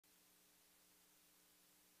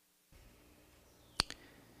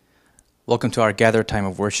Welcome to our gathered time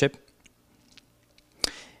of worship.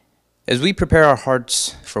 As we prepare our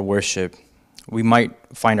hearts for worship, we might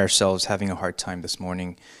find ourselves having a hard time this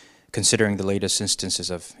morning considering the latest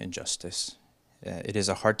instances of injustice. It is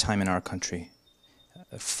a hard time in our country.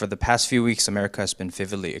 For the past few weeks, America has been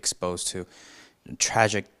vividly exposed to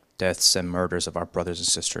tragic deaths and murders of our brothers and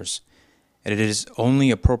sisters. And it is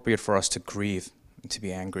only appropriate for us to grieve, to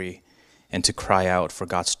be angry, and to cry out for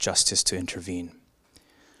God's justice to intervene.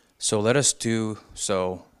 So let us do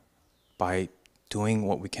so by doing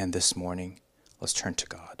what we can this morning. Let's turn to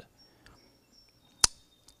God.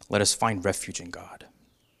 Let us find refuge in God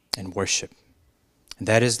and worship. And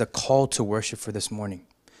that is the call to worship for this morning.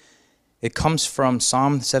 It comes from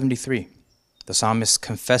Psalm 73. The psalmist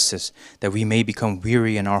confesses that we may become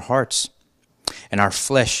weary in our hearts, and our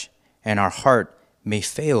flesh and our heart may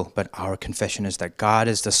fail, but our confession is that God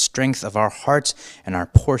is the strength of our hearts and our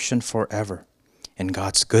portion forever. In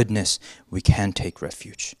God's goodness, we can take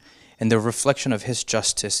refuge. In the reflection of His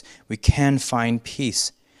justice, we can find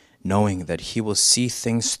peace, knowing that He will see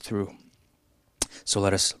things through. So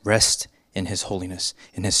let us rest in His holiness,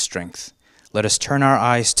 in His strength. Let us turn our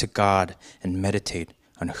eyes to God and meditate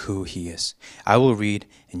on who He is. I will read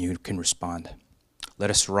and you can respond.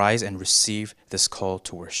 Let us rise and receive this call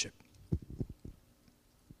to worship.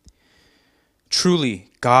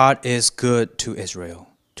 Truly, God is good to Israel,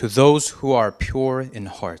 to those who are pure in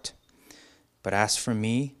heart. But as for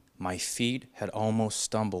me, my feet had almost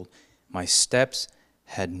stumbled. My steps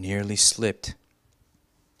had nearly slipped.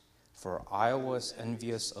 For I was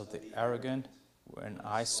envious of the arrogant when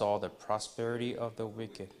I saw the prosperity of the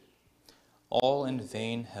wicked. All in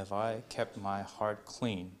vain have I kept my heart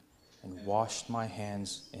clean and washed my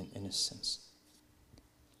hands in innocence.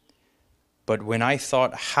 But when I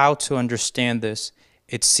thought how to understand this,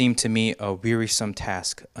 it seemed to me a wearisome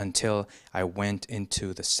task until I went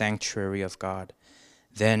into the sanctuary of God.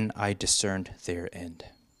 Then I discerned their end.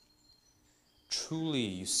 Truly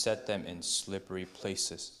you set them in slippery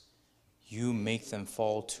places. You make them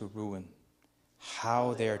fall to ruin.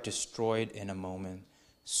 How they are destroyed in a moment,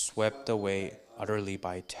 swept away utterly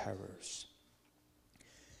by terrors.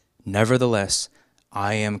 Nevertheless,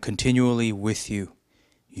 I am continually with you.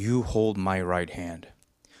 You hold my right hand.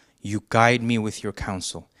 You guide me with your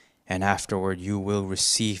counsel, and afterward you will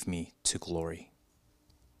receive me to glory.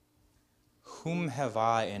 Whom have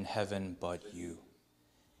I in heaven but you?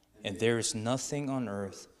 And there is nothing on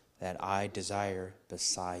earth that I desire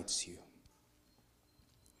besides you.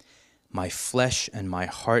 My flesh and my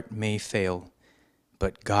heart may fail,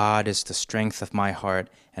 but God is the strength of my heart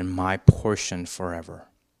and my portion forever.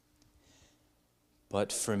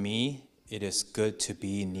 But for me, it is good to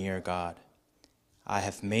be near God. I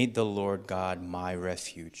have made the Lord God my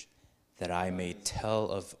refuge, that I may tell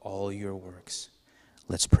of all your works.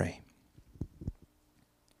 Let's pray.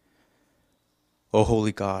 O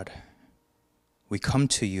holy God, we come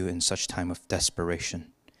to you in such time of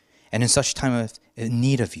desperation and in such time of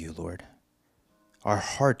need of you, Lord. Our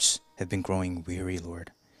hearts have been growing weary,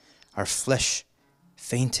 Lord. Our flesh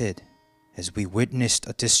fainted as we witnessed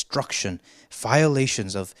a destruction,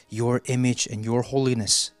 violations of your image and your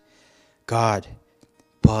holiness. God,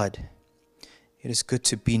 but it is good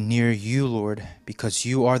to be near you, Lord, because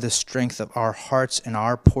you are the strength of our hearts and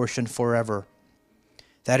our portion forever.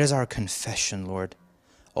 That is our confession, Lord,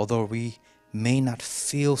 although we may not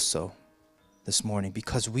feel so this morning,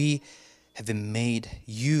 because we have been made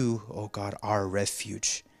you, O God, our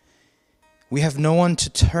refuge. We have no one to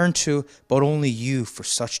turn to but only you for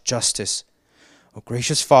such justice. O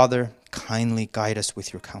gracious Father, kindly guide us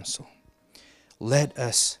with your counsel. Let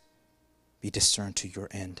us be discerned to your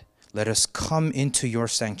end. Let us come into your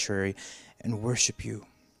sanctuary and worship you.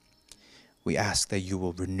 We ask that you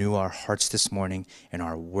will renew our hearts this morning in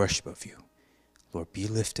our worship of you. Lord, be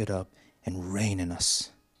lifted up and reign in us.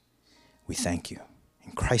 We thank you.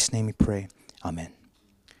 In Christ's name we pray. Amen.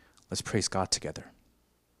 Let's praise God together.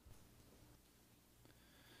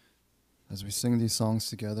 As we sing these songs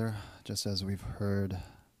together, just as we've heard,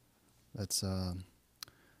 let's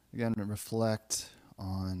again reflect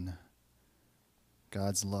on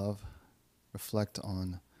God's love, reflect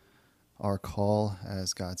on our call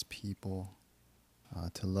as God's people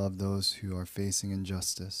to love those who are facing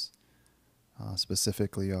injustice,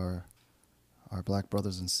 specifically our black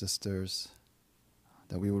brothers and sisters,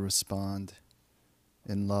 that we will respond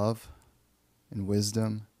in love, in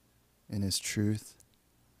wisdom, in His truth,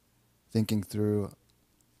 thinking through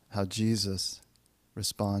how Jesus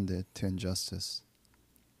responded to injustice,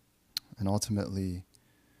 and ultimately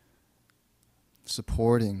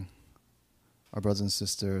supporting our brothers and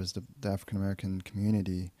sisters, the African American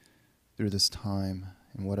community, through this time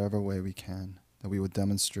in whatever way we can, that we would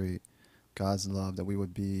demonstrate God's love, that we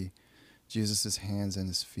would be Jesus' hands and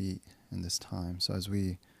his feet in this time. So as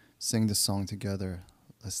we sing this song together,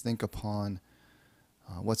 let's think upon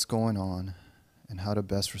what's going on and how to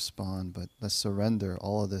best respond, but let's surrender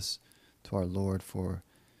all of this to our Lord, for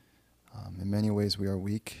in many ways we are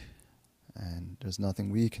weak and there's nothing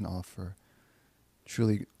we can offer.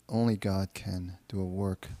 Truly, only God can do a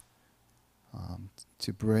work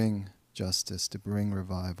to bring justice, to bring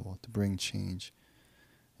revival, to bring change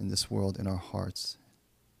in this world, in our hearts.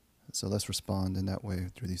 So let's respond in that way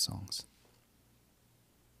through these songs.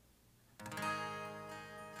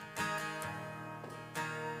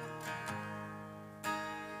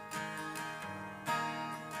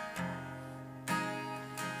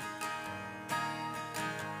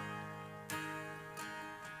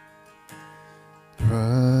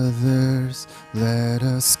 Brothers, let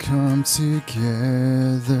us come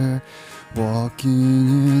together,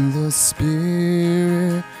 walking in the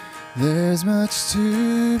Spirit. There's much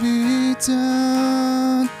to be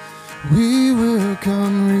done. We will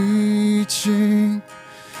come reaching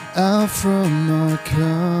out from our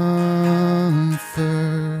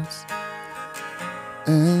comforts,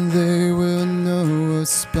 and they will know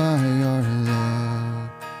us by our love.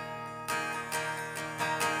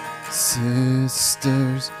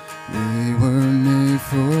 Sisters, we were made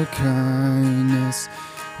for kindness.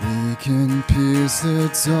 We can pierce the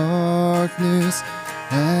darkness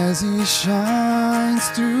as he shines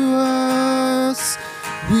through us.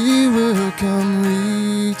 We will come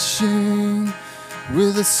reaching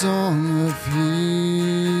with a song of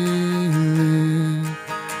healing,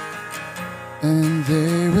 and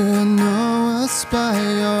they will know us by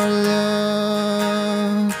our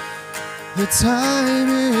love. The time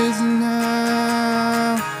is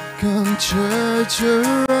now. Come, church,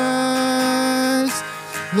 arise.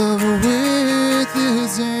 Love with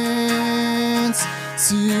his hands,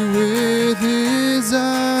 see with his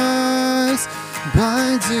eyes.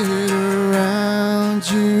 Bind it around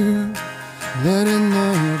you, let it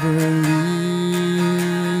never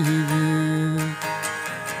leave you.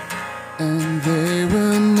 And they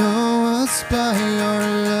will know us by our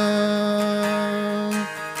love.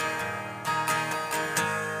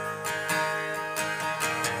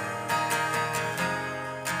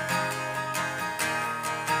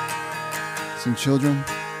 Sing, children.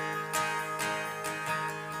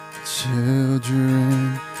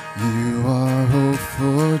 Children, you are hope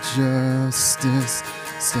for justice.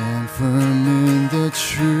 Stand firm in the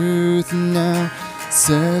truth now.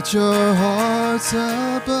 Set your hearts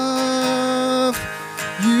above.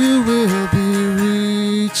 You will be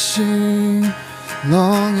reaching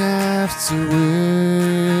long after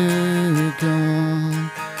we're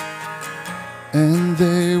gone, and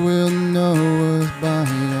they will know us by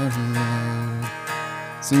our love.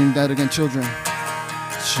 Sing that again, children.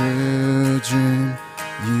 Children,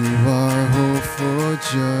 you are hope for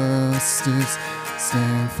justice.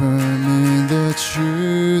 Stand firm in the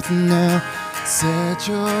truth now. Set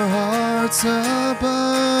your hearts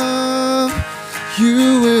above.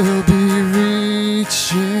 You will be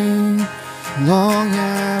reaching long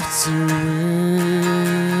after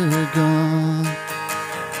we're gone,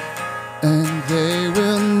 and they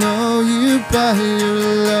will know you by your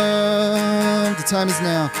love. The time is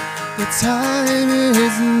now. The time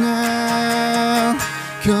is now.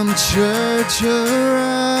 Come, church,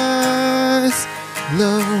 arise.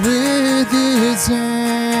 Love with his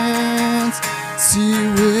hands, see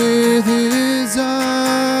with his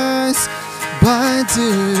eyes. Bind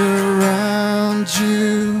it around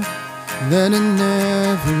you, let it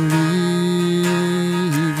never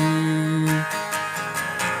leave you.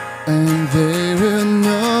 And they will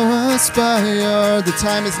know us by our. The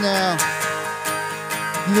time is now.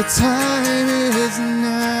 The time is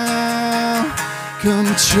now.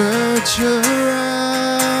 Come, church,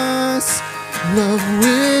 arise. Love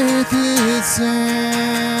with his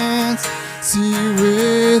hands, see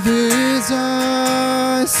with his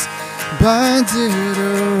eyes. Bind it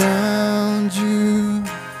around you,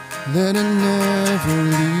 let it never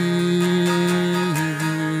leave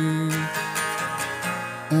you.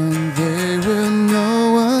 And they will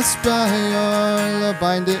know us by our love.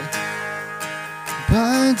 Bind it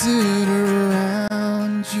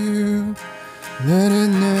around you, let it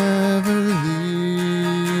never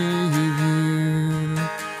leave you.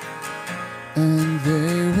 And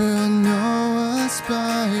they will know us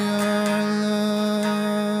by our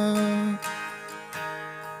love.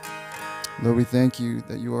 Lord, we thank you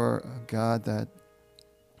that you are a God that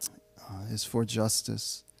is for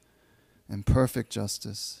justice and perfect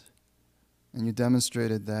justice. And you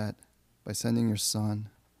demonstrated that by sending your Son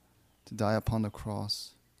to die upon the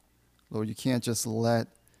cross. Lord, you can't just let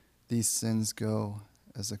these sins go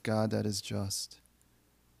as a God that is just.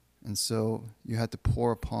 And so you had to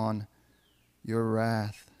pour upon your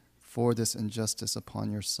wrath for this injustice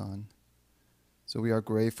upon your Son. So we are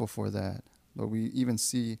grateful for that. Lord, we even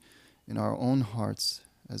see in our own hearts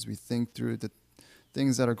as we think through the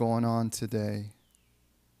things that are going on today,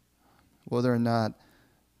 whether or not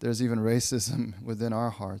there's even racism within our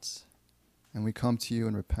hearts, and we come to you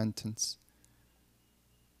in repentance.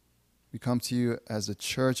 We come to you as a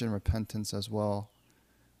church in repentance as well,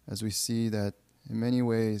 as we see that in many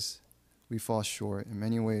ways we fall short, in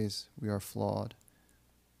many ways we are flawed.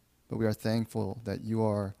 But we are thankful that you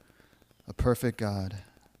are a perfect God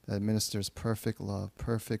that administers perfect love,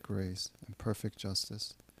 perfect grace, and perfect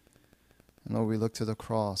justice. And Lord, we look to the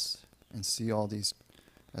cross and see all these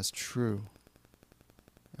as true,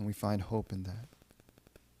 and we find hope in that.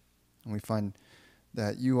 And we find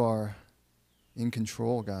that you are in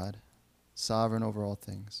control, God, sovereign over all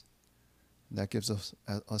things. And that gives us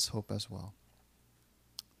hope as well.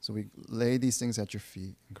 So we lay these things at your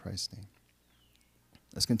feet in Christ's name.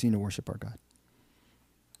 Let's continue to worship our God.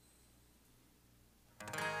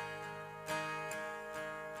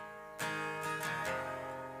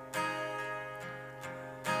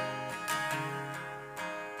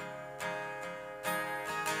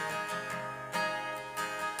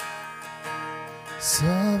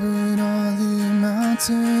 Sovereign on the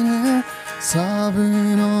mountain air,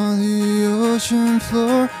 sovereign on the ocean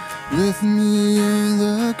floor, with me in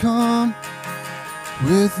the calm,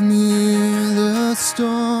 with me in the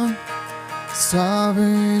storm,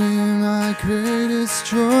 sovereign in my greatest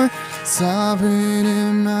joy, sovereign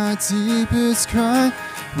in my deepest cry,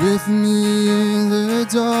 with me in the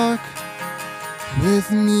dark,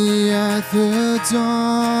 with me at the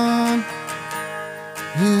dawn.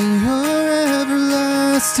 In your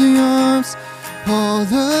everlasting arms, all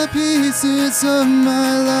the pieces of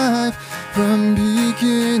my life, from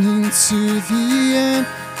beginning to the end,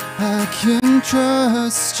 I can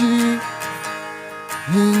trust you.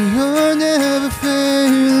 In your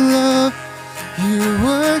never-failing love, you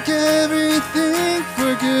work everything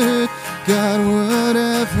for good. God,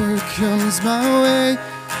 whatever comes my way,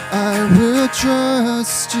 I will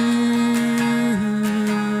trust you.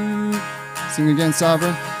 Sing again,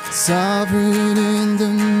 sovereign. Sovereign in the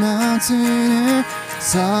mountain air,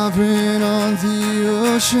 sovereign on the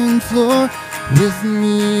ocean floor, with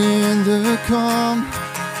me in the calm,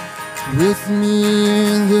 with me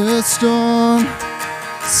in the storm,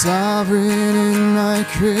 sovereign in my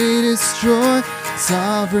greatest joy,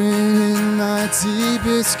 sovereign in my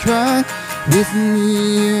deepest cry, with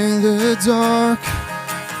me in the dark,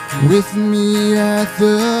 with me at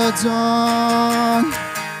the dawn.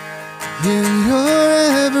 In your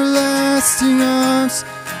everlasting arms,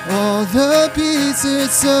 all the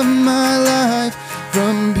pieces of my life,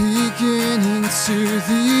 from beginning to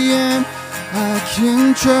the end, I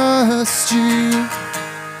can trust you.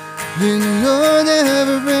 In your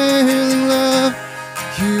never-failing love,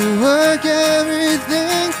 you work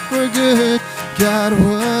everything for good. God,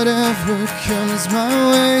 whatever comes my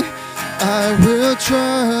way, I will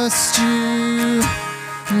trust you.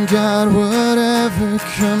 God, whatever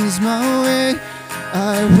comes my way,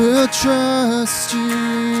 I will trust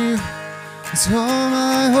you. 'Cause all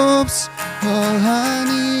my hopes, all I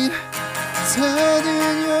need, is held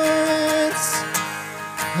in your hands.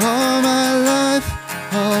 All my life,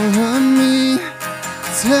 all of me,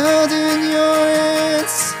 is held in your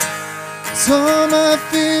hands. 'Cause all my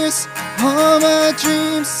fears, all my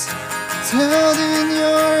dreams, is held in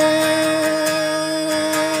your hands.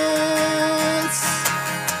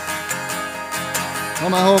 All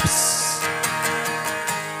my hopes,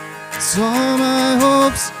 it's all my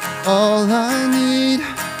hopes, all I need,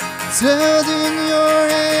 it's held in your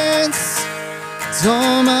hands. It's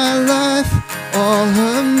all my life, all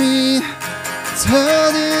of me, it's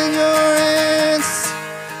held in your hands.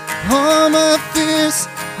 All my fears,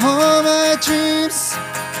 all my dreams,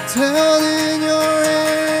 it's held in your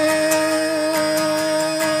hands.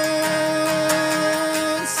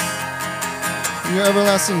 In your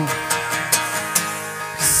everlasting,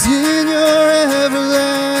 in your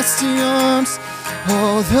everlasting arms,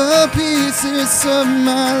 all the pieces of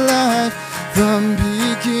my life, from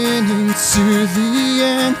beginning to the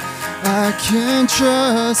end, I can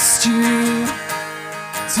trust you.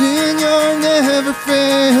 In your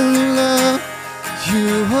never-failing love, you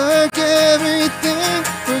work everything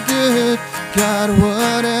for good. God,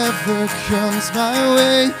 whatever comes my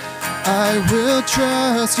way, I will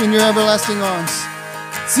trust you. In your everlasting arms,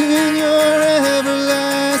 in your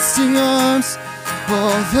everlasting arms,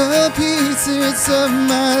 all the pieces of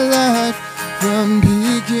my life, from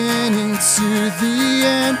beginning to the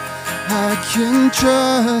end. I can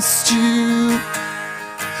trust you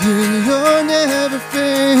in your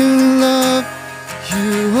never-failing love.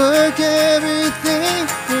 You work everything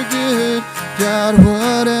for good. God,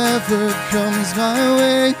 whatever comes my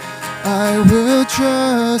way, I will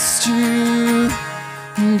trust you.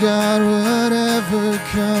 God, whatever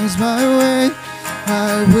comes my way,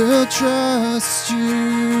 I will trust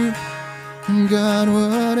you. God,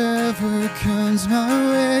 whatever comes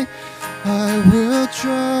my way, I will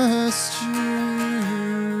trust you.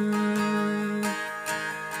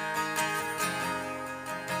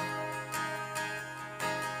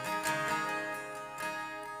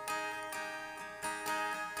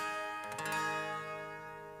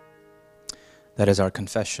 That is our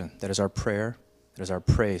confession. That is our prayer. That is our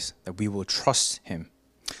praise, that we will trust him.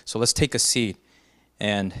 So let's take a seat.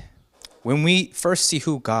 And when we first see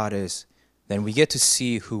who God is, then we get to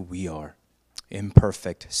see who we are.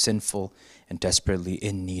 Imperfect, sinful, and desperately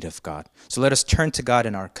in need of God. So let us turn to God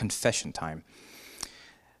in our confession time.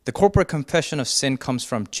 The corporate confession of sin comes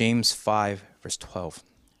from James 5, verse 12.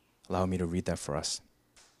 Allow me to read that for us.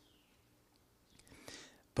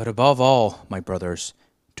 But above all, my brothers,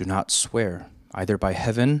 do not swear, either by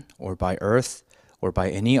heaven or by earth or by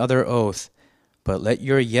any other oath, but let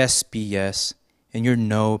your yes be yes and your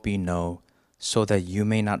no be no, so that you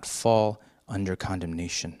may not fall under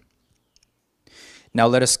condemnation. Now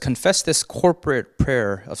let us confess this corporate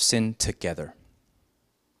prayer of sin together.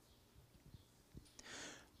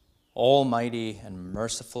 Almighty and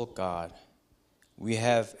merciful God, we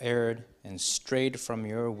have erred and strayed from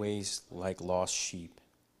your ways like lost sheep.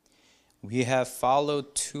 We have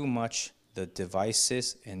followed too much the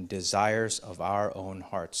devices and desires of our own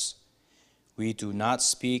hearts. We do not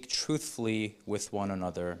speak truthfully with one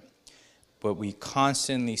another, but we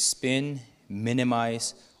constantly spin,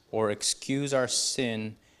 minimize, or excuse our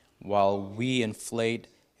sin while we inflate,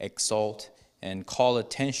 exalt, and call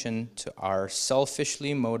attention to our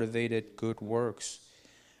selfishly motivated good works.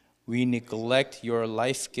 We neglect your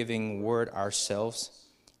life-giving word ourselves,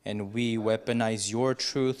 and we weaponize your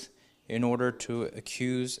truth in order to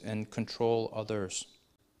accuse and control others.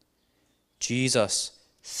 Jesus,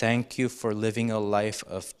 thank you for living a life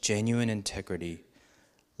of genuine integrity,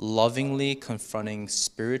 lovingly confronting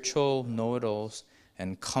spiritual know-it-alls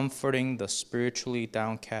and comforting the spiritually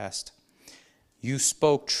downcast. You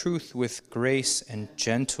spoke truth with grace and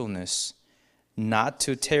gentleness, not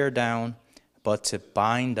to tear down, but to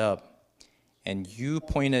bind up. And you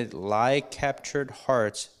pointed lie-captured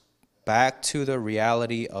hearts back to the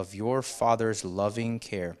reality of your Father's loving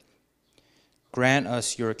care. Grant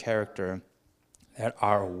us your character, that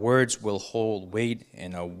our words will hold weight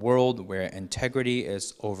in a world where integrity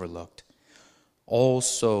is overlooked.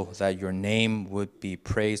 Also, that your name would be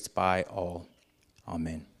praised by all.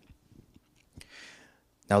 Amen.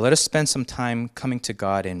 Now let us spend some time coming to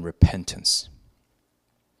God in repentance.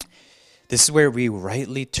 This is where we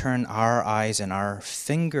rightly turn our eyes and our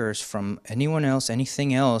fingers from anyone else,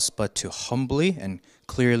 anything else, but to humbly and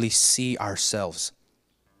clearly see ourselves.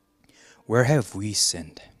 Where have we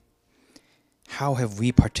sinned? How have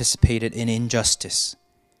we participated in injustice?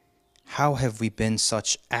 How have we been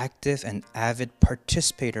such active and avid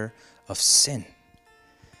participator of sin?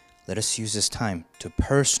 Let us use this time to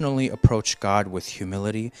personally approach God with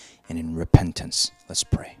humility and in repentance. Let's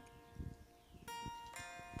pray.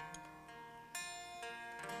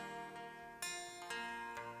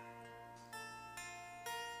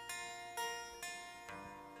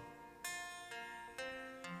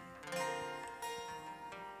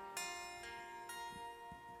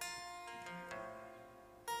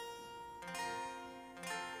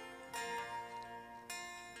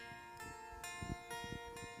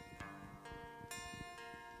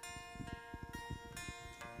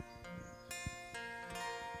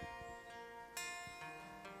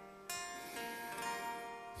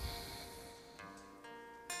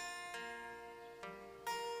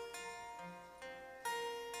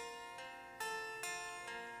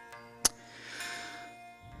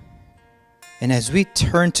 And as we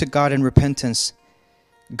turn to God in repentance,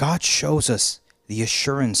 God shows us the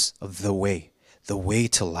assurance of the way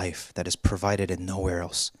to life that is provided in nowhere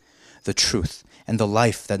else, the truth and the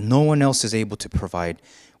life that no one else is able to provide.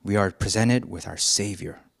 We are presented with our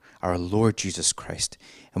Savior, our Lord Jesus Christ,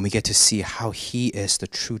 and we get to see how he is the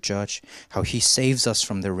true judge, how he saves us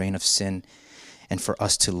from the reign of sin, and for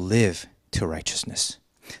us to live to righteousness.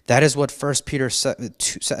 That is what 1 Peter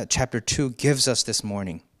chapter 2 gives us this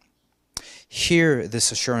morning. Hear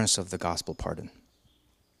this assurance of the gospel pardon.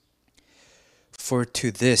 For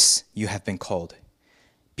to this you have been called,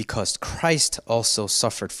 because Christ also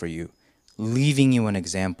suffered for you, leaving you an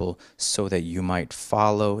example so that you might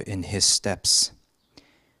follow in his steps.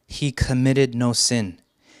 He committed no sin,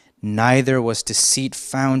 neither was deceit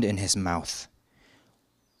found in his mouth.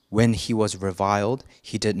 When he was reviled,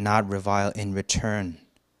 he did not revile in return.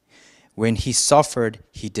 When he suffered,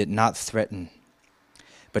 he did not threaten,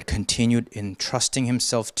 but continued entrusting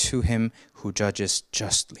himself to him who judges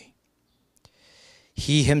justly.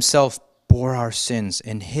 He himself bore our sins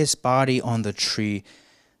in his body on the tree,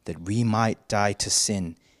 that we might die to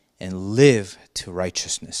sin and live to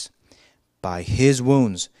righteousness. By his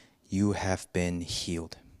wounds you have been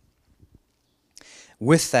healed.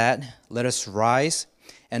 With that, let us rise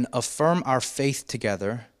and affirm our faith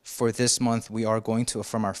together. For this month, we are going to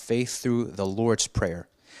affirm our faith through the Lord's Prayer.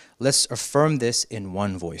 Let's affirm this in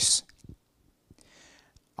one voice.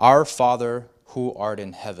 Our Father, who art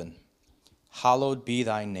in heaven, hallowed be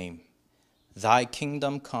thy name. Thy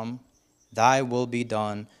kingdom come, thy will be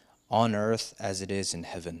done on earth as it is in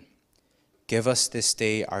heaven. Give us this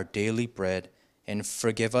day our daily bread, and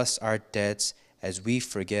forgive us our debts as we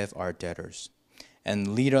forgive our debtors.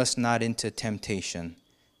 And lead us not into temptation,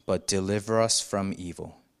 but deliver us from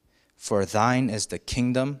evil. For thine is the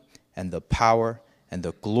kingdom and the power and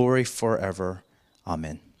the glory forever.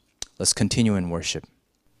 Amen. Let's continue in worship.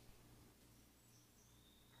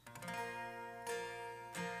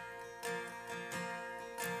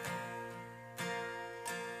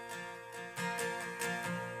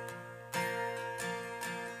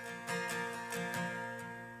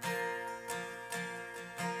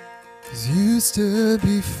 As you stood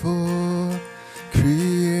before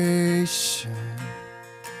creation,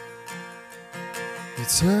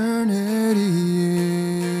 eternity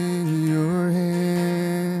in your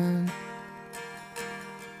hand.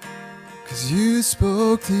 'Cause you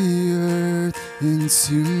spoke the earth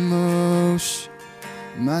into motion,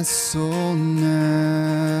 my soul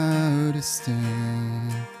now to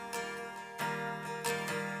stand.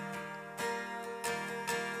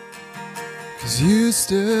 Cause you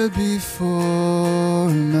stood before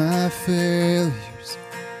my failures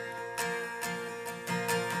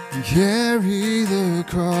and carried the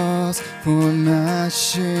cross for my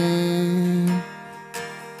shame.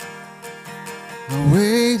 I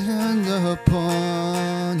waited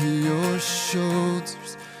upon your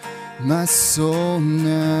shoulders, my soul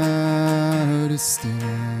now to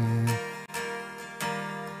stand.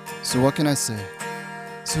 So what can I say?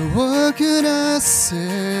 So what can I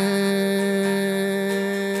say?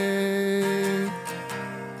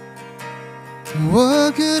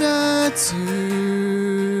 What could I do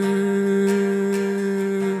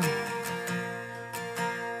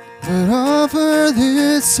but offer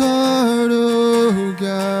this heart, oh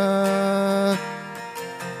God,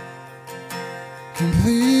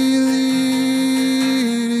 completely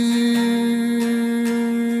to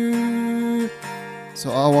you.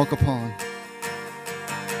 So I'll walk upon.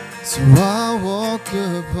 So I walk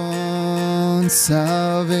upon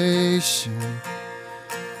salvation,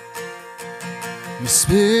 your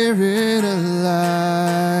spirit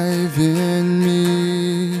alive in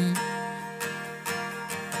me.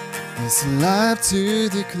 It's life to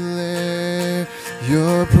declare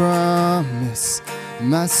your promise,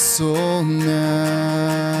 my soul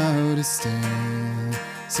now to stand.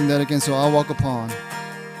 Sing that again. So I walk upon.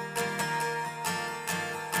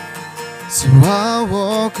 So I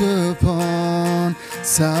walk upon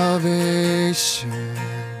salvation,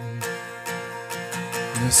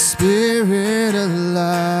 your spirit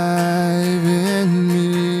alive in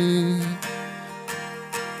me.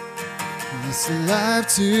 It's life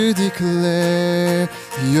to declare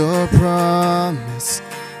your promise,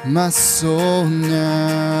 my soul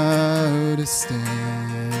now to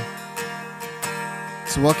stand.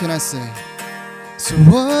 So what can I say? So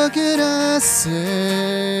what can I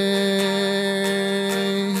say?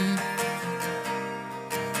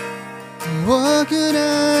 What can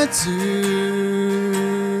I do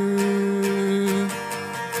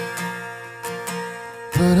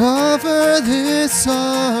but offer this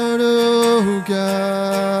heart, oh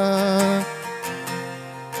God,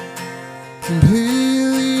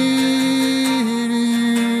 completely to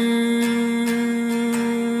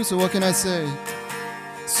you. So what can I say?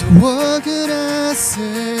 So what could I say?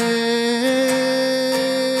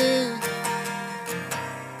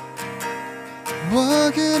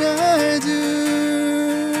 What could I do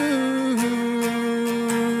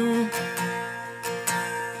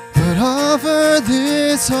but offer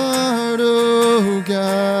this heart, oh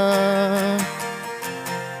God,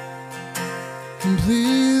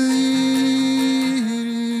 completely to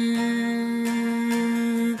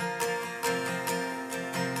you.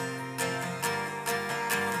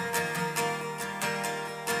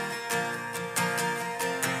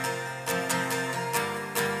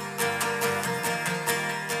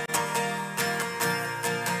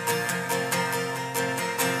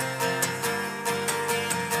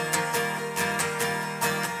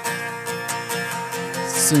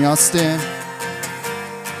 Sing, I'll stand.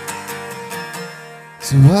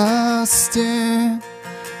 So I'll stand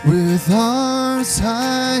with arms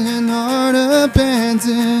high and heart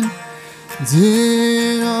abandoned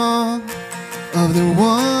in awe of the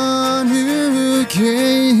one who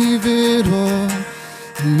gave it all.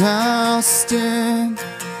 And I'll stand,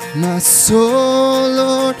 my soul,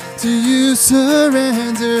 Lord, to you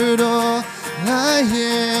surrendered. All I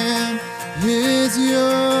am is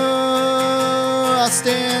yours. I'll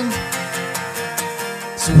stand.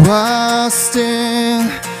 So I'll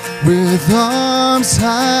stand with arms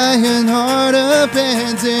high and heart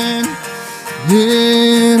abandoned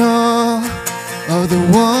in awe of the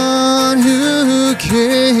one who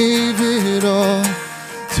gave it all.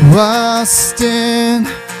 So I'll stand,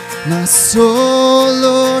 my soul,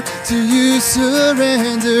 Lord, to you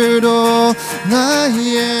surrendered. All I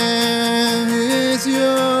am is yours,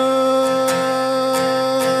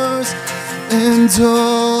 and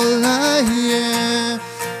all I am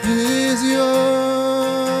is yours.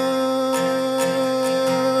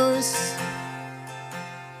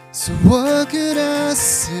 So what could I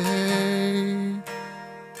say?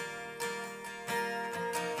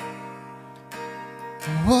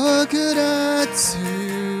 What could I do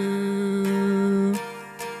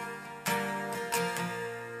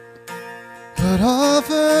but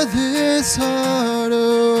offer this heart,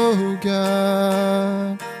 oh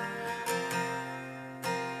God,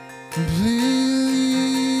 completely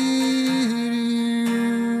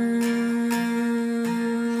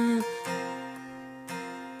you.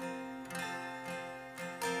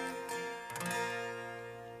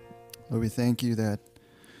 Lord, we thank you that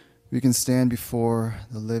we can stand before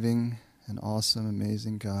the living and awesome,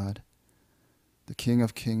 amazing God, the King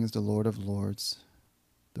of kings, the Lord of lords,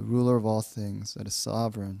 the ruler of all things, that is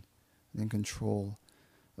sovereign and in control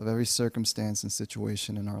of every circumstance and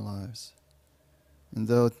situation in our lives. And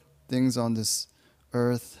though things on this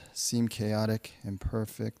earth seem chaotic and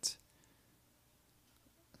imperfect,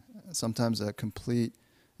 sometimes a complete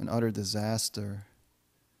and utter disaster,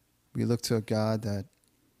 we look to a God that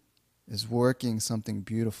is working something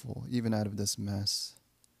beautiful even out of this mess.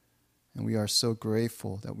 And we are so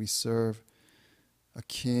grateful that we serve a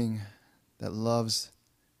King that loves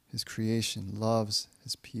his creation, loves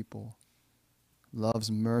his people,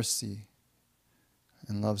 loves mercy,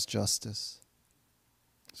 and loves justice.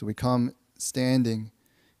 So we come standing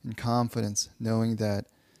in confidence, knowing that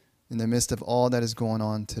in the midst of all that is going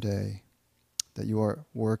on today, that you are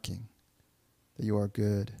working, that you are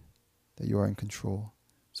good, that you are in control.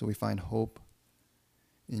 So we find hope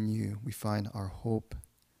in you. We find our hope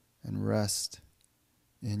and rest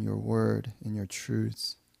in your word, in your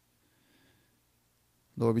truths.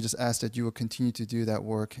 Lord, we just ask that you will continue to do that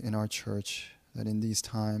work in our church, that in these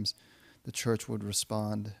times the church would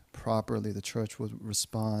respond properly. The church would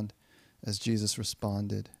respond as Jesus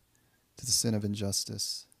responded to the sin of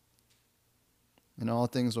injustice. In all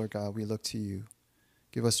things, Lord God, we look to you.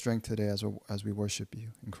 Give us strength today as we worship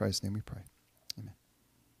you. In Christ's name we pray. Amen.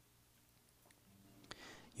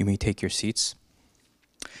 You may take your seats.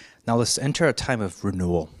 Now let's enter a time of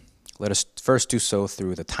renewal. Let us first do so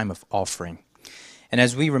through the time of offering. And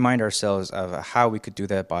as we remind ourselves of how we could do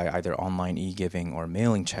that by either online e-giving or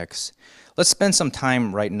mailing checks, let's spend some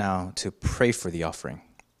time right now to pray for the offering.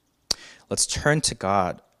 Let's turn to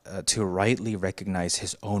God to rightly recognize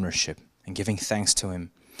his ownership and giving thanks to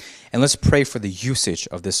him. And let's pray for the usage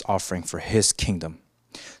of this offering for his kingdom.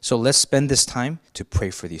 So let's spend this time to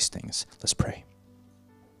pray for these things. Let's pray.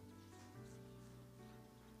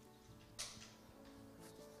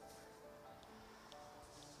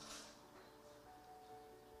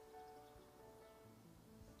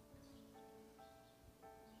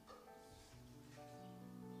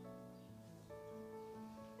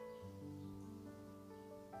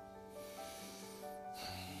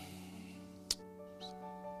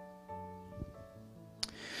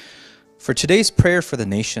 For today's prayer for the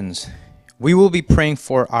nations, we will be praying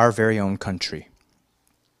for our very own country.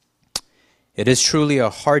 It is truly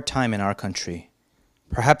a hard time in our country.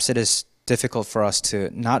 Perhaps it is difficult for us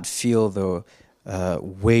to not feel the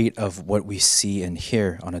weight of what we see and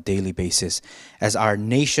hear on a daily basis as our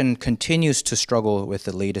nation continues to struggle with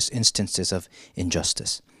the latest instances of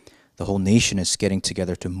injustice. The whole nation is getting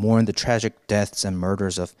together to mourn the tragic deaths and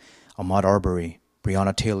murders of Ahmaud Arbery,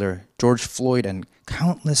 Breonna Taylor, George Floyd, and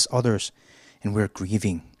countless others. And we're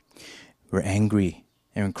grieving, we're angry,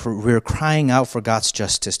 and we're crying out for God's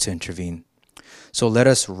justice to intervene. So let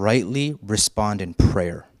us rightly respond in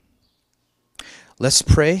prayer. Let's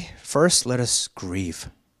pray. First, let us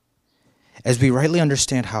grieve. As we rightly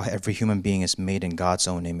understand how every human being is made in God's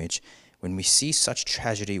own image, when we see such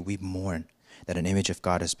tragedy, we mourn. that an image of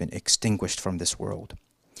God has been extinguished from this world.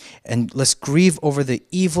 And let's grieve over the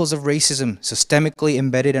evils of racism systemically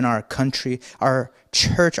embedded in our country, our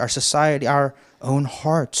church, our society, our own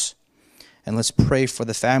hearts. And let's pray for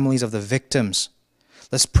the families of the victims.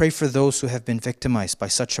 Let's pray for those who have been victimized by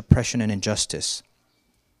such oppression and injustice.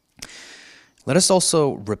 Let us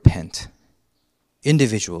also repent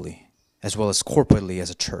individually as well as corporately as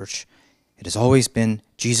a church. It has always been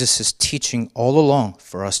Jesus' teaching all along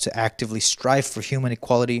for us to actively strive for human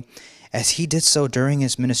equality as he did so during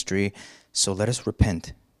his ministry. So let us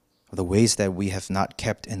repent of the ways that we have not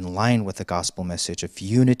kept in line with the gospel message of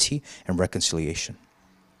unity and reconciliation.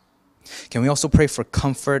 Can we also pray for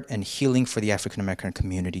comfort and healing for the African American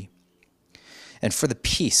community? And for the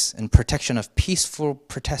peace and protection of peaceful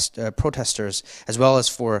protesters, as well as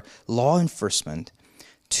for law enforcement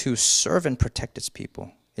to serve and protect its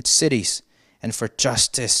people, its cities, and for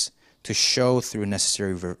justice to show through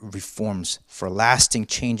necessary reforms for lasting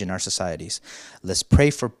change in our societies. Let's pray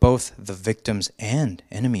for both the victims and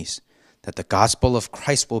enemies, that the gospel of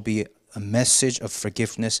Christ will be a message of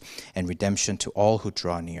forgiveness and redemption to all who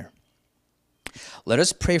draw near. Let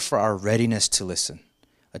us pray for our readiness to listen,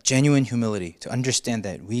 a genuine humility to understand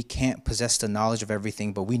that we can't possess the knowledge of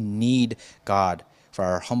everything, but we need God for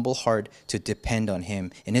our humble heart to depend on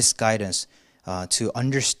him in his guidance, to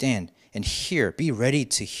understand and hear, be ready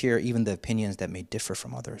to hear even the opinions that may differ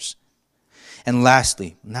from others. And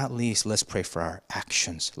lastly, not least, let's pray for our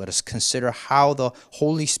actions. Let us consider how the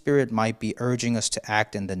Holy Spirit might be urging us to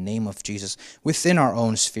act in the name of Jesus within our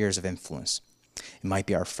own spheres of influence. It might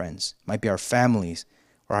be our friends, it might be our families,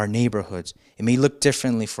 or our neighborhoods. It may look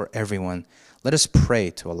differently for everyone. Let us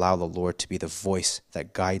pray to allow the Lord to be the voice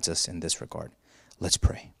that guides us in this regard. Let's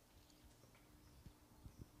pray.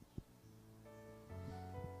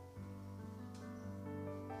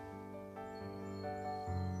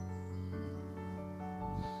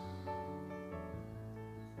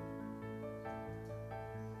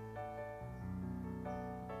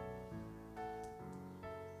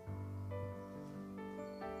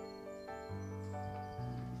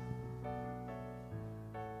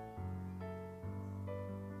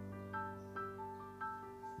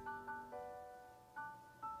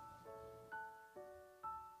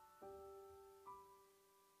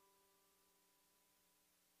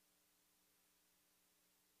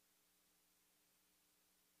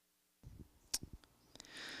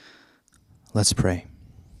 Let's pray.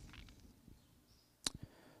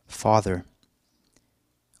 Father,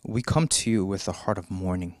 we come to you with a heart of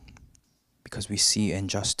mourning because we see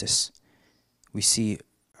injustice. We see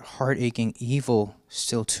heart-aching evil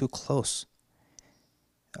still too close.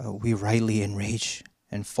 We rightly enrage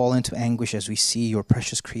and fall into anguish as we see your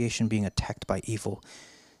precious creation being attacked by evil.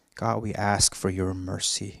 God, we ask for your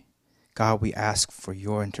mercy. God, we ask for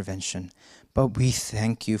your intervention. But we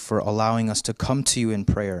thank you for allowing us to come to you in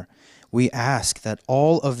prayer. We ask that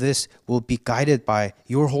all of this will be guided by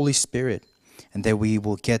your Holy Spirit and that we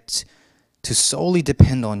will get to solely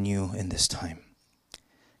depend on you in this time.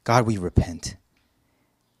 God, we repent.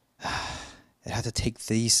 It had to take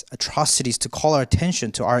these atrocities to call our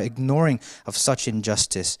attention to our ignoring of such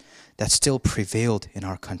injustice that still prevailed in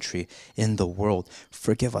our country, in the world.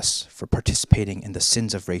 Forgive us for participating in the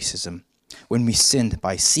sins of racism when we sinned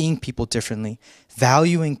by seeing people differently,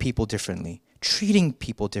 valuing people differently, treating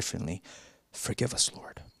people differently. Forgive us,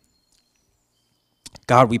 Lord.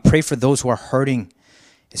 God, we pray for those who are hurting,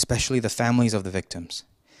 especially the families of the victims.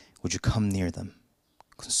 Would you come near them?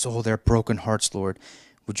 Console their broken hearts, Lord.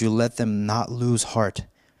 Would you let them not lose heart?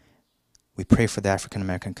 We pray for the African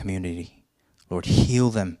American community. Lord,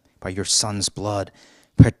 heal them by your Son's blood.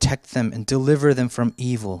 Protect them and deliver them from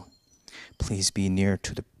evil. Please be near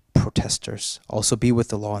to the protesters. Also be with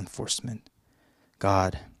the law enforcement.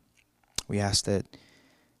 God, we ask that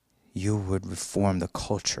you would reform the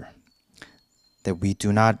culture, that we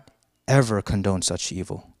do not ever condone such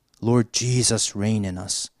evil. Lord Jesus, reign in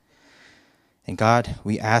us. And God,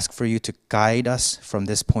 we ask for you to guide us from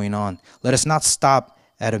this point on. Let us not stop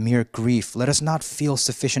at a mere grief. Let us not feel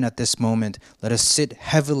sufficient at this moment. Let us sit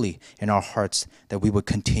heavily in our hearts that we would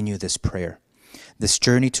continue this prayer, this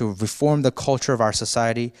journey to reform the culture of our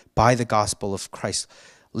society by the gospel of Christ.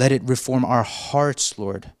 Let it reform our hearts,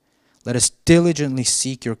 Lord. Let us diligently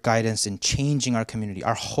seek your guidance in changing our community,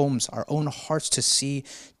 our homes, our own hearts to see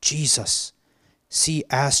Jesus. See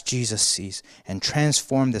as Jesus sees and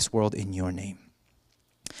transform this world in your name.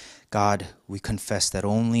 God, we confess that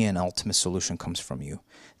only an ultimate solution comes from you.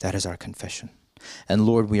 That is our confession. And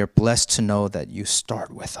Lord, we are blessed to know that you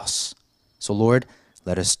start with us. So Lord,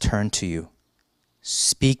 let us turn to you.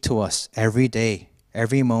 Speak to us every day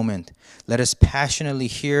every moment. Let us passionately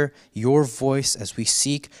hear your voice as we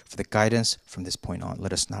seek for the guidance from this point on.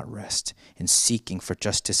 Let us not rest in seeking for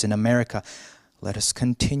justice in America. Let us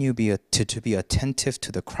continue to be attentive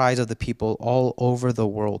to the cries of the people all over the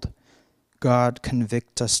world. God,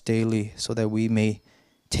 convict us daily so that we may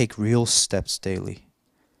take real steps daily.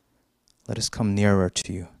 Let us come nearer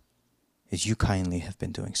to you as you kindly have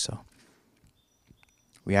been doing so.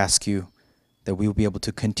 We ask you that we will be able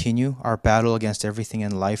to continue our battle against everything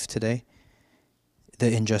in life today,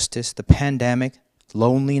 the injustice, the pandemic,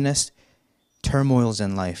 loneliness, turmoils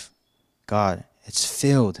in life. God, it's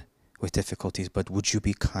filled with difficulties, but would you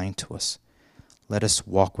be kind to us? Let us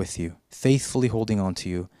walk with you, faithfully holding on to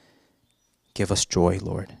you. Give us joy,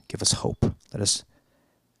 Lord. Give us hope.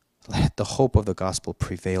 Let the hope of the gospel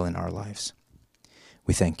prevail in our lives.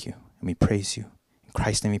 We thank you and we praise you. In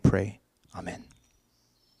Christ's name we pray. Amen.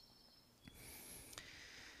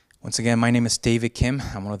 Once again, my name is David Kim.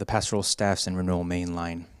 I'm one of the pastoral staffs in Renewal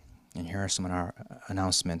Mainline. And here are some of our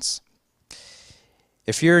announcements.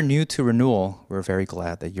 If you're new to Renewal, we're very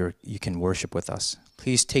glad that you can worship with us.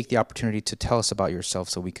 Please take the opportunity to tell us about yourself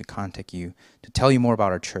so we could contact you to tell you more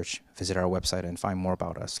about our church. Visit our website and find more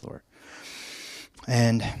about us, Lord.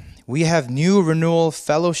 And we have new Renewal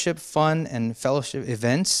Fellowship Fun and Fellowship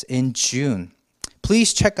events in June.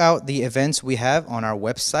 Please check out the events we have on our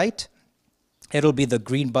website. It'll be the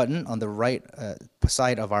green button on the right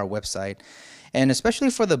side of our website. And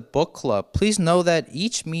especially for the book club, please know that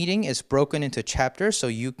each meeting is broken into chapters, so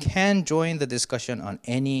you can join the discussion on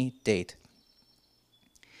any date.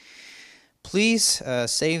 Please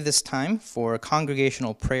save this time for a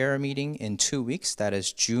congregational prayer meeting in 2 weeks. That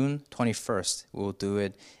is June 21st. We'll do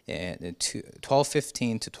it at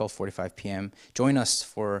 12:15 to 12:45 p.m. Join us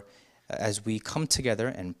for as we come together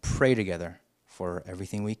and pray together for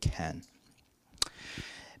everything we can.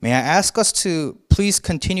 May I ask us to please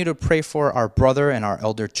continue to pray for our brother and our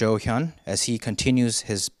elder Jo Hyun as he continues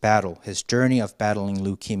his battle, his journey of battling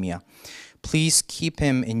leukemia. Please keep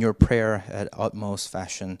him in your prayer at utmost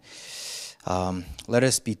fashion. Let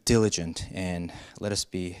us be diligent and let us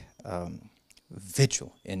be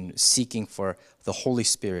vigilant in seeking for the Holy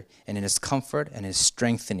Spirit and in His comfort and His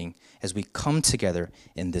strengthening as we come together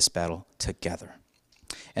in this battle together.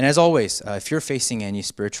 And as always, if you're facing any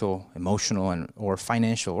spiritual, emotional, or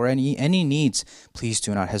financial, or any needs, please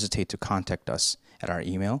do not hesitate to contact us at our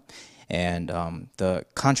email. And the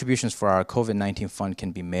contributions for our COVID-19 fund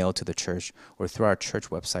can be mailed to the church or through our church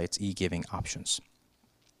website's e-giving options.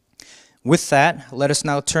 With that, let us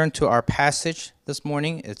now turn to our passage this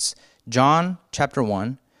morning. It's John chapter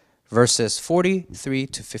 1, verses 43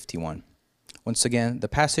 to 51. Once again, the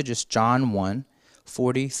passage is John 1,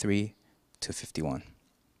 43 to 51.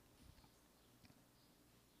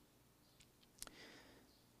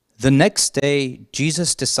 The next day,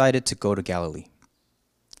 Jesus decided to go to Galilee.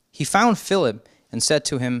 He found Philip and said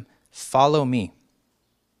to him, "Follow me."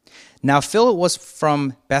 Now Philip was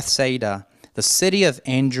from Bethsaida, the city of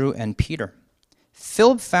Andrew and Peter.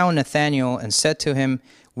 Philip found Nathanael and said to him,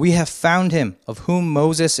 "We have found him, of whom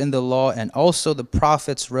Moses in the law and also the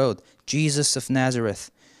prophets wrote, Jesus of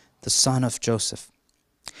Nazareth, the son of Joseph."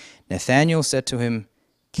 Nathanael said to him,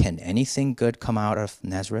 "Can anything good come out of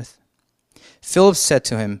Nazareth?" Philip said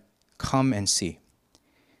to him, "Come and see."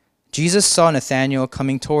 Jesus saw Nathanael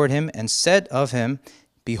coming toward him and said of him,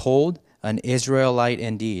 "Behold, an Israelite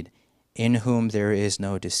indeed, in whom there is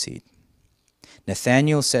no deceit."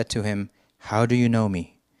 Nathanael said to him, "How do you know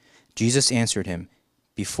me?" Jesus answered him,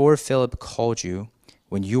 "Before Philip called you,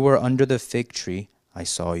 when you were under the fig tree, I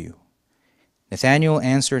saw you." Nathanael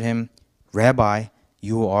answered him, "Rabbi,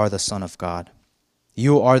 you are the Son of God.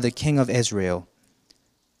 You are the King of Israel."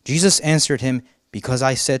 Jesus answered him, "Because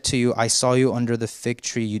I said to you, I saw you under the fig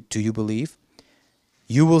tree, do you believe?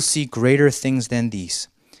 You will see greater things than these."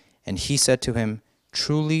 And he said to him,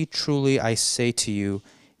 "Truly, truly, I say to you,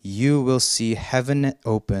 you will see heaven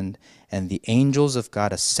opened and the angels of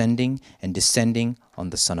God ascending and descending on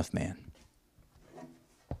the Son of Man."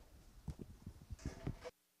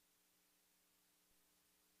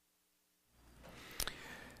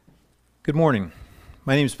 Good morning.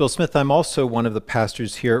 My name is Bill Smith. I'm also one of the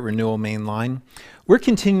pastors here at Renewal Mainline. We're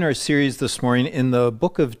continuing our series this morning in the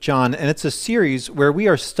book of John, and it's a series where we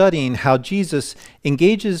are studying how Jesus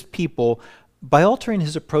engages people by altering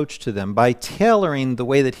his approach to them, by tailoring the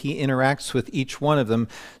way that he interacts with each one of them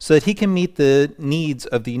so that he can meet the needs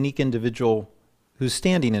of the unique individual who's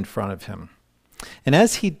standing in front of him. And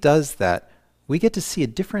as he does that, we get to see a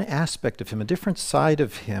different aspect of him, a different side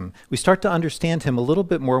of him. We start to understand him a little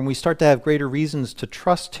bit more, and we start to have greater reasons to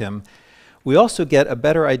trust him. We also get a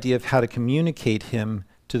better idea of how to communicate him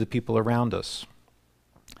to the people around us.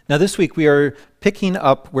 Now this week we are picking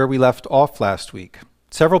up where we left off last week.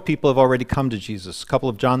 Several people have already come to Jesus. A couple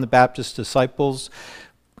of John the Baptist's disciples,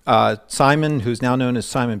 Simon, who's now known as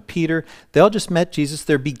Simon Peter, they all just met Jesus.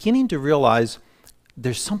 They're beginning to realize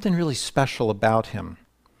there's something really special about him.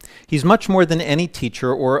 He's much more than any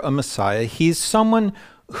teacher or a Messiah. He's someone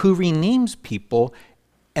who renames people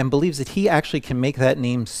and believes that he actually can make that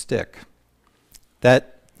name stick,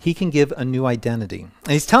 that he can give a new identity.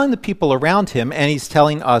 And he's telling the people around him, and he's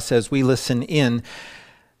telling us as we listen in,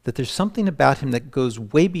 that there's something about him that goes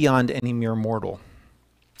way beyond any mere mortal.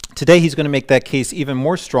 Today he's going to make that case even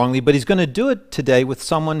more strongly, but he's going to do it today with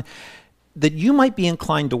someone that you might be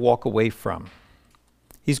inclined to walk away from.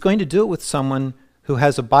 He's going to do it with someone who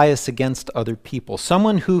has a bias against other people,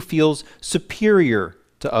 someone who feels superior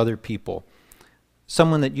to other people,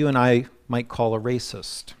 someone that you and I might call a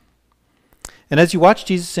racist. And as you watch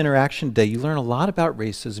Jesus' interaction today, you learn a lot about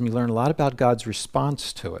racism, you learn a lot about God's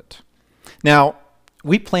response to it. Now,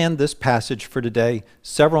 we planned this passage for today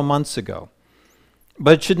several months ago,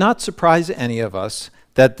 but it should not surprise any of us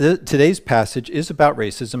that today's passage is about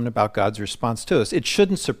racism and about God's response to us. It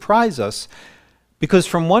shouldn't surprise us because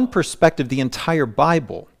from one perspective, the entire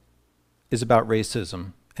Bible is about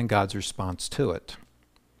racism and God's response to it.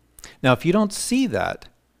 Now, if you don't see that,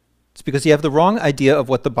 it's because you have the wrong idea of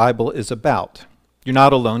what the Bible is about. You're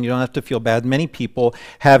not alone. You don't have to feel bad. Many people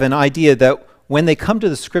have an idea that when they come to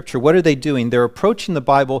the Scripture, what are they doing? They're approaching the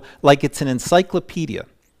Bible like it's an encyclopedia.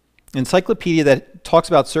 An encyclopedia that talks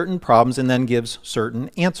about certain problems and then gives certain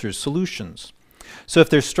answers, solutions. So if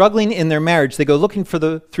they're struggling in their marriage, they go looking through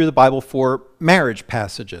the Bible for marriage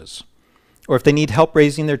passages. Or if they need help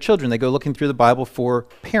raising their children, they go looking through the Bible for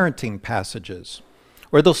parenting passages.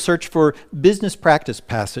 Or they'll search for business practice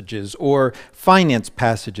passages, or finance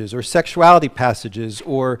passages, or sexuality passages,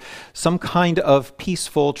 or some kind of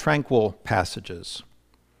peaceful, tranquil passages.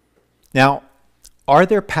 Now, are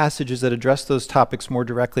there passages that address those topics more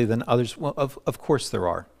directly than others? Well, of course there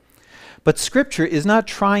are. But Scripture is not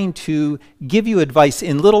trying to give you advice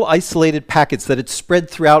in little isolated packets that it's spread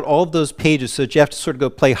throughout all of those pages so that you have to sort of go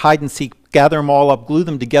play hide and seek, gather them all up, glue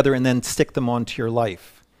them together, and then stick them onto your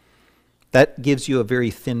life. That gives you a very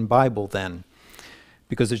thin Bible then,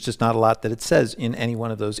 because there's just not a lot that it says in any one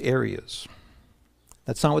of those areas.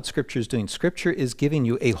 That's not what Scripture is doing. Scripture is giving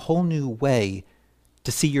you a whole new way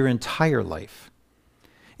to see your entire life.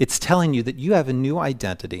 It's telling you that you have a new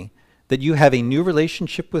identity, that you have a new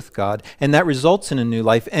relationship with God, and that results in a new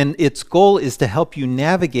life, and its goal is to help you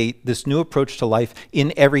navigate this new approach to life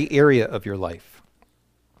in every area of your life.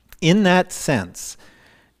 In that sense,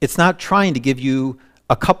 it's not trying to give you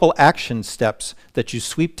a couple action steps that you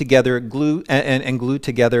sweep together, glue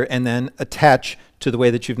together, and then attach to the way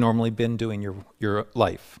that you've normally been doing your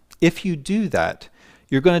life. If you do that,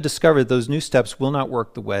 you're going to discover those new steps will not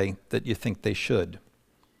work the way that you think they should.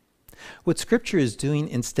 What Scripture is doing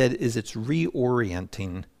instead is it's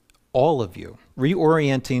reorienting all of you,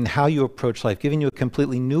 reorienting how you approach life, giving you a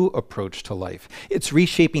completely new approach to life. It's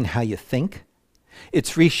reshaping how you think.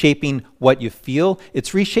 It's reshaping what you feel.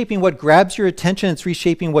 It's reshaping what grabs your attention. It's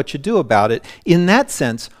reshaping what you do about it. In that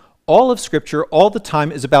sense, all of Scripture all the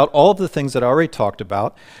time is about all of the things that I already talked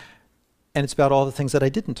about, and it's about all the things that I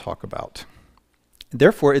didn't talk about.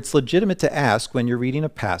 Therefore, it's legitimate to ask when you're reading a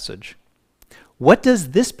passage, what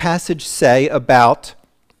does this passage say about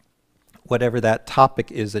whatever that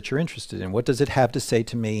topic is that you're interested in? What does it have to say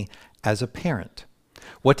to me as a parent?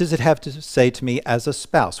 What does it have to say to me as a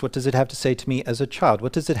spouse? What does it have to say to me as a child?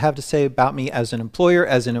 What does it have to say about me as an employer,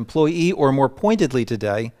 as an employee, or more pointedly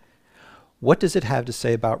today, what does it have to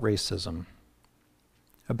say about racism?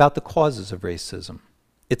 About the causes of racism,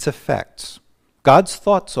 its effects, God's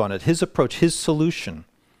thoughts on it, his approach, his solution.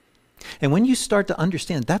 And when you start to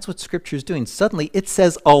understand that's what Scripture is doing, suddenly it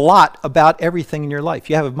says a lot about everything in your life.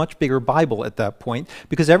 You have a much bigger Bible at that point,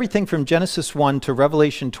 because everything from Genesis 1 to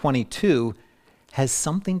Revelation 22 has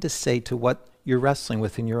something to say to what you're wrestling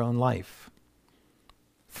with in your own life.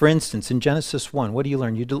 For instance, in Genesis 1, what do you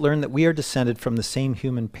learn? You learn that we are descended from the same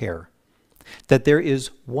human pair, that there is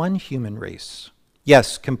one human race.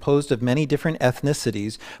 Yes, composed of many different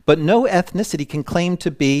ethnicities, but no ethnicity can claim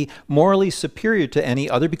to be morally superior to any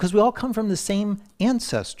other because we all come from the same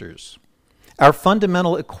ancestors. Our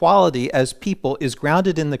fundamental equality as people is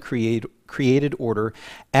grounded in the created order,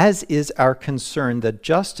 as is our concern that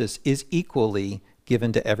justice is equally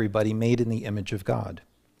given to everybody made in the image of God.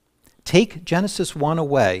 Take Genesis 1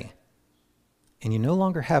 away, and you no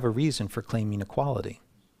longer have a reason for claiming equality.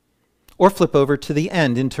 Or flip over to the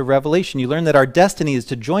end into Revelation. You learn that our destiny is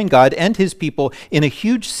to join God and his people in a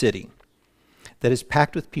huge city that is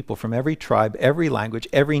packed with people from every tribe, every language,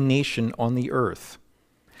 every nation on the earth.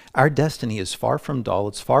 Our destiny is far from dull,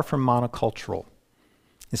 it's far from monocultural.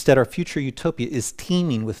 Instead, our future utopia is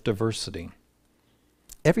teeming with diversity.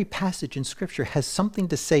 Every passage in Scripture has something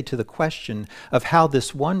to say to the question of how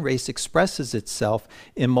this one race expresses itself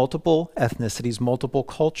in multiple ethnicities, multiple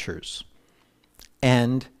cultures.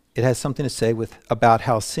 And it has something to say about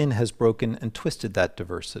how sin has broken and twisted that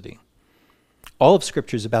diversity. All of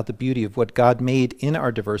Scripture is about the beauty of what God made in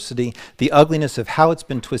our diversity, the ugliness of how it's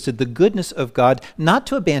been twisted, the goodness of God, not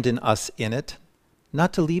to abandon us in it,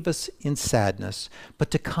 not to leave us in sadness,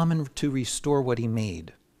 but to come and to restore what he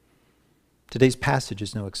made. Today's passage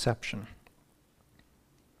is no exception.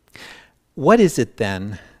 What is it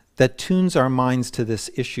then that tunes our minds to this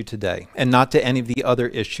issue today, and not to any of the other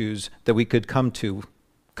issues that we could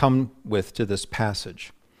come with to this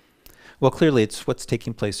passage? Well, clearly it's what's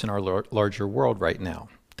taking place in our larger world right now,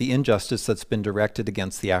 the injustice that's been directed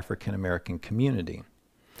against the African American community.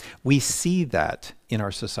 We see that in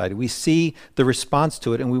our society. We see the response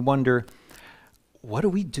to it, and we wonder, what do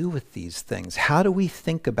we do with these things? How do we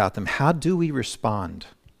think about them? How do we respond?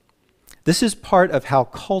 This is part of how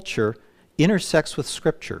culture intersects with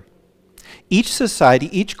Scripture. Each society,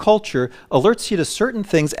 each culture alerts you to certain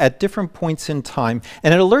things at different points in time,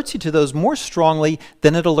 and it alerts you to those more strongly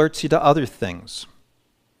than it alerts you to other things.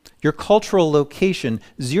 Your cultural location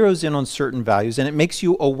zeroes in on certain values, and it makes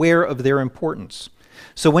you aware of their importance.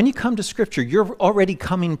 So when you come to Scripture, you're already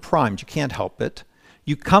coming primed. You can't help it.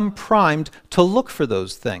 You come primed to look for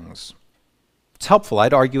those things. It's helpful.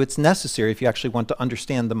 I'd argue it's necessary if you actually want to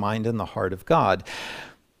understand the mind and the heart of God.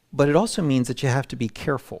 But it also means that you have to be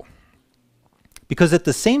careful. Because at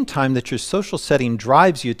the same time that your social setting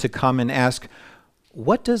drives you to come and ask,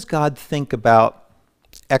 what does God think about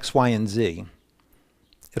X, Y, and Z?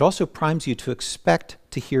 It also primes you to expect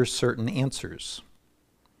to hear certain answers.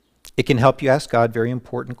 It can help you ask God very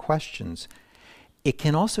important questions. It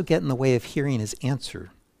can also get in the way of hearing his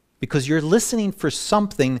answer, because you're listening for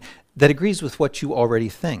something that agrees with what you already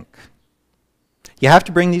think. You have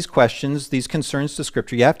to bring these questions, these concerns to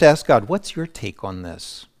Scripture. You have to ask God, what's your take on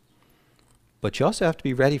this? But you also have to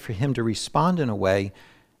be ready for him to respond in a way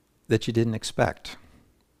that you didn't expect.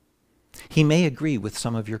 He may agree with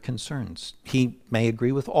some of your concerns. He may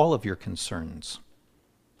agree with all of your concerns.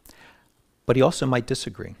 But he also might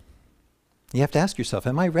disagree. You have to ask yourself,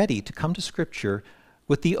 am I ready to come to Scripture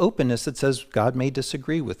with the openness that says God may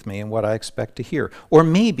disagree with me and what I expect to hear? Or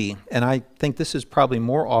maybe, and I think this is probably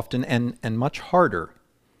more often and much harder,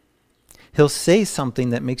 he'll say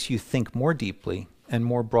something that makes you think more deeply and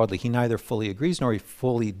more broadly. He neither fully agrees nor he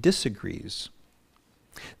fully disagrees.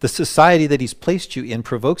 The society that he's placed you in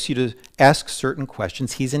provokes you to ask certain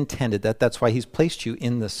questions. He's intended that. That's why he's placed you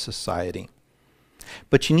in this society.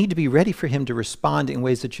 But you need to be ready for him to respond in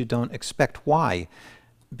ways that you don't expect. Why?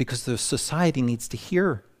 Because the society needs to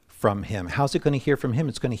hear from him. How's it going to hear from him?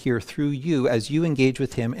 It's going to hear through you as you engage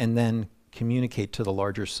with him and then communicate to the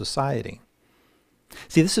larger society.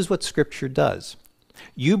 See, this is what Scripture does.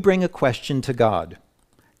 You bring a question to God.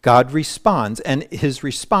 God responds, and his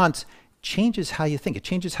response changes how you think. It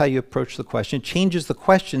changes how you approach the question. It changes the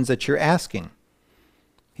questions that you're asking.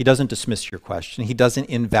 He doesn't dismiss your question. He doesn't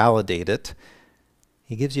invalidate it.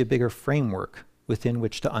 He gives you a bigger framework within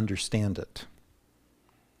which to understand it.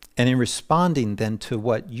 And in responding then to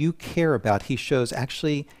what you care about, he shows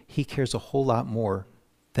actually he cares a whole lot more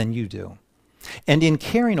than you do. And in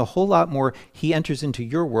caring a whole lot more, he enters into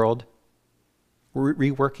your world,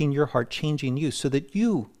 reworking your heart, changing you so that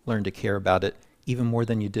you learn to care about it even more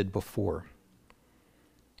than you did before.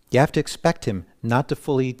 You have to expect him not to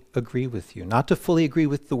fully agree with you, not to fully agree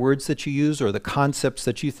with the words that you use or the concepts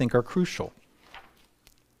that you think are crucial.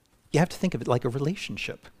 You have to think of it like a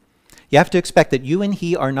relationship. You have to expect that you and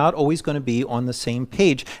he are not always going to be on the same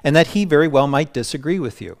page and that he very well might disagree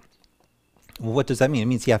with you. Well, what does that mean? It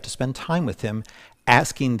means you have to spend time with him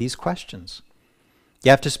asking these questions.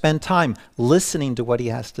 You have to spend time listening to what he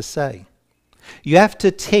has to say. You have to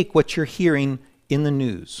take what you're hearing in the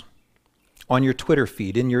news, on your Twitter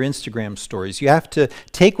feed, in your Instagram stories. You have to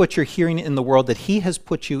take what you're hearing in the world that he has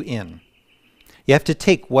put you in. You have to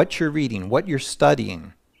take what you're reading, what you're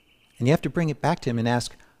studying, and you have to bring it back to him and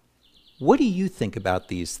ask, what do you think about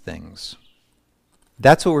these things?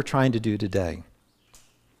 That's what we're trying to do today.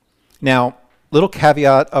 Now, little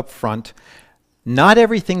caveat up front, not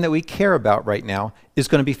everything that we care about right now is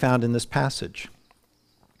going to be found in this passage.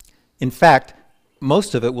 In fact,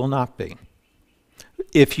 most of it will not be.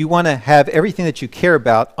 If you want to have everything that you care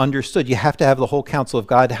about understood, you have to have the whole counsel of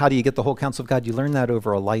God. How do you get the whole counsel of God? You learn that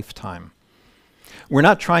over a lifetime. We're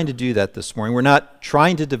not trying to do that this morning. We're not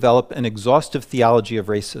trying to develop an exhaustive theology of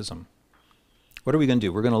racism. What are we going to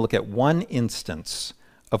do? We're going to look at one instance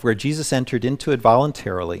of where Jesus entered into it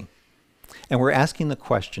voluntarily. And we're asking the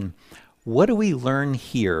question, what do we learn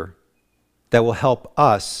here that will help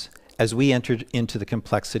us as we enter into the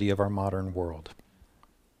complexity of our modern world?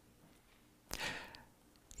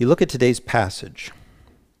 You look at today's passage,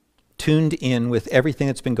 tuned in with everything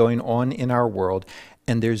that's been going on in our world,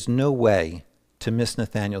 and there's no way to miss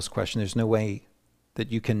Nathanael's question. There's no way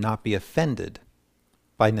that you cannot be offended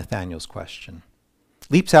by Nathanael's question.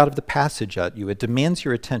 Leaps out of the passage at you. It demands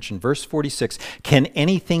your attention. Verse 46, can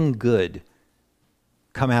anything good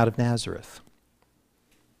come out of Nazareth?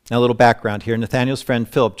 Now, a little background here. Nathanael's friend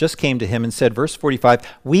Philip just came to him and said, verse 45,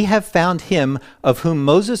 we have found him of whom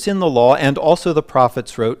Moses in the law and also the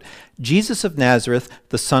prophets wrote, Jesus of Nazareth,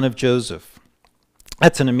 the son of Joseph.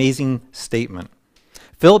 That's an amazing statement.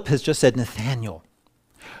 Philip has just said, Nathanael,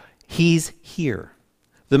 he's here.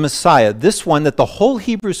 The Messiah, this one that the whole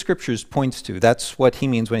Hebrew Scriptures points to. That's what he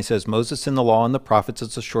means when he says Moses in the law and the prophets.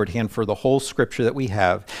 It's a shorthand for the whole Scripture that we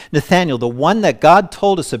have. Nathanael, the one that God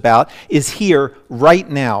told us about, is here right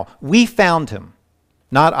now. We found him.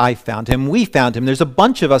 Not I found him. We found him. There's a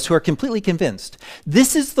bunch of us who are completely convinced.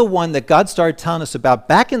 This is the one that God started telling us about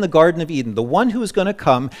back in the Garden of Eden, the one who was going to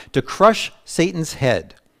come to crush Satan's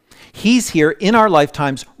head. He's here in our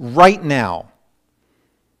lifetimes right now.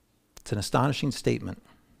 It's an astonishing statement.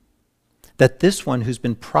 That this one who's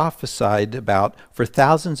been prophesied about for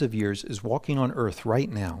thousands of years is walking on earth right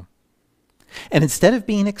now. And instead of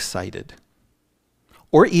being excited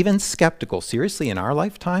or even skeptical, seriously, in our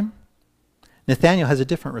lifetime, Nathanael has a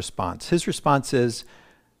different response. His response is,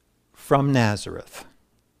 from Nazareth.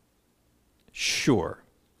 Sure.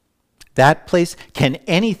 That place, can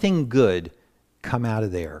anything good come out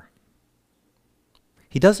of there?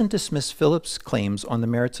 He doesn't dismiss Philip's claims on the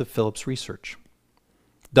merits of Philip's research.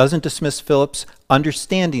 Doesn't dismiss Philip's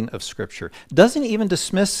understanding of Scripture. Doesn't even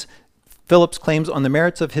dismiss Philip's claims on the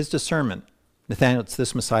merits of his discernment. Nathanael, it's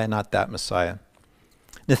this Messiah, not that Messiah.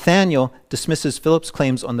 Nathanael dismisses Philip's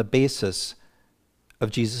claims on the basis of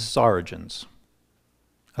Jesus' origins,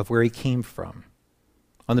 of where he came from,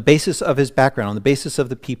 on the basis of his background, on the basis of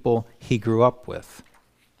the people he grew up with,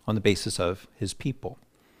 on the basis of his people.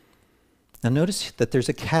 Now notice that there's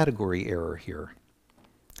a category error here.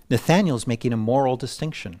 Nathanael's making a moral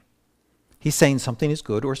distinction. He's saying something is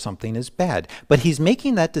good or something is bad. But he's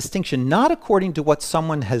making that distinction not according to what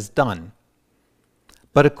someone has done,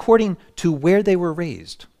 but according to where they were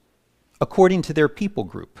raised, according to their people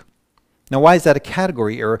group. Now, why is that a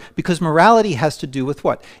category error? Because morality has to do with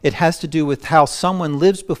what? It has to do with how someone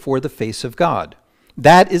lives before the face of God.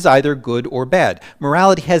 That is either good or bad.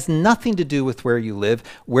 Morality has nothing to do with where you live,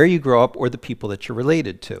 where you grow up, or the people that you're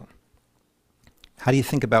related to. How do you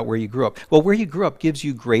think about where you grew up? Well, where you grew up gives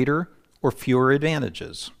you greater or fewer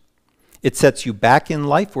advantages. It sets you back in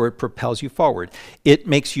life or it propels you forward. It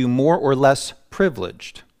makes you more or less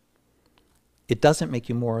privileged. It doesn't make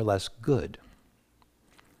you more or less good.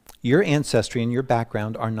 Your ancestry and your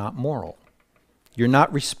background are not moral. You're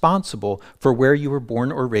not responsible for where you were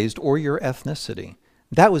born or raised or your ethnicity.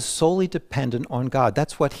 That was solely dependent on God.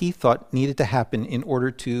 That's what he thought needed to happen in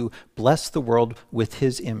order to bless the world with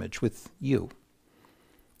his image, with you.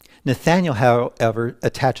 Nathanael, however,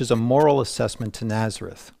 attaches a moral assessment to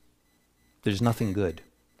Nazareth. There's nothing good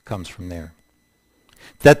comes from there.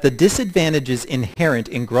 That the disadvantages inherent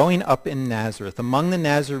in growing up in Nazareth, among the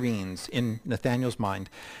Nazarenes, in Nathanael's mind,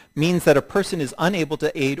 means that a person is unable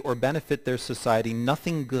to aid or benefit their society.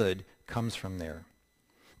 Nothing good comes from there.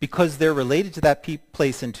 Because they're related to that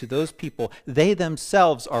place and to those people, they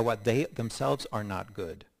themselves are what? They themselves are not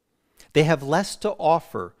good. They have less to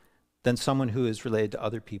offer than someone who is related to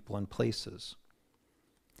other people and places.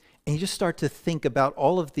 And you just start to think about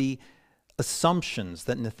all of the assumptions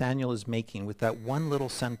that Nathanael is making with that one little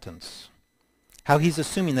sentence. How he's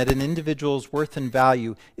assuming that an individual's worth and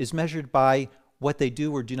value is measured by what they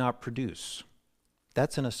do or do not produce.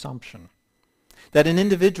 That's an assumption. That an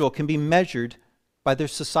individual can be measured by their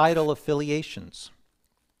societal affiliations.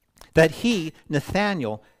 That he,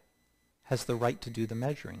 Nathanael, has the right to do the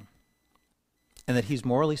measuring. And that he's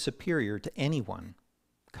morally superior to anyone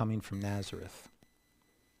coming from Nazareth.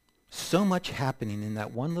 So much happening in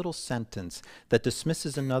that one little sentence that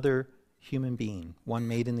dismisses another human being, one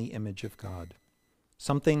made in the image of God.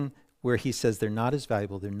 Something where he says they're not as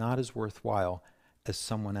valuable, they're not as worthwhile as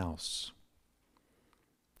someone else.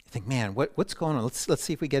 You think, man, what's going on? Let's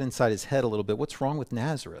see if we get inside his head a little bit. What's wrong with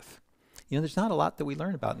Nazareth? You know, there's not a lot that we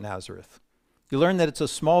learn about Nazareth. You learn that it's a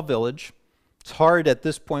small village. It's hard at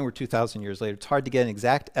this point, we're 2,000 years later, it's hard to get an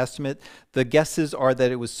exact estimate. The guesses are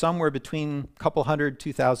that it was somewhere between a couple hundred,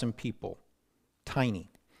 2,000 people.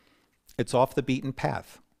 Tiny. It's off the beaten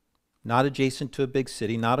path. not adjacent to a big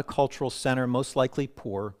city, not a cultural center, most likely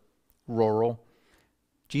poor, rural.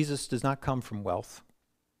 Jesus does not come from wealth,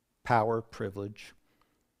 power, privilege.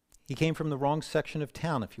 He came from the wrong section of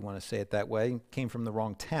town, if you want to say it that way. He came from the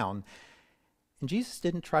wrong town. And Jesus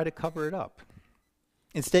didn't try to cover it up.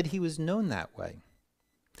 Instead, he was known that way.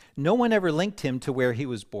 No one ever linked him to where he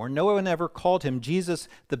was born. No one ever called him Jesus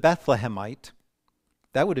the Bethlehemite.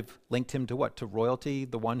 That would have linked him to what? To royalty,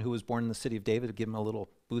 the one who was born in the city of David, to give him a little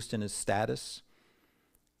boost in his status.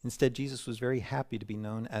 Instead, Jesus was very happy to be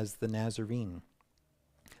known as the Nazarene,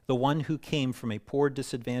 the one who came from a poor,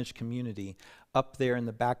 disadvantaged community up there in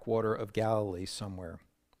the backwater of Galilee somewhere.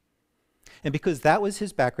 And because that was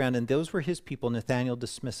his background and those were his people, Nathanael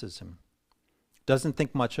dismisses him, doesn't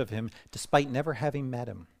think much of him, despite never having met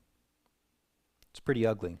him. It's pretty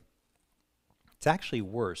ugly. It's actually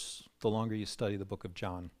worse the longer you study the book of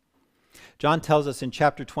John. John tells us in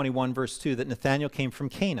chapter 21, verse 2, that Nathanael came from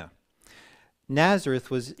Cana. Nazareth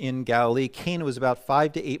was in Galilee. Cana was about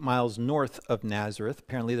 5 to 8 miles north of Nazareth.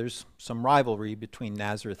 Apparently there's some rivalry between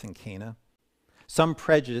Nazareth and Cana. Some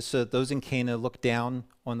prejudice so that those in Cana look down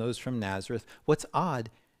on those from Nazareth. What's odd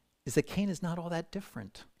is that Cana is not all that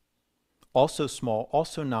different. Also small,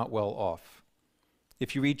 also not well off.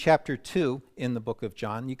 If you read chapter 2 in the book of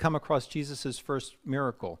John, you come across Jesus' first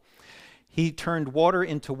miracle. He turned water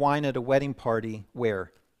into wine at a wedding party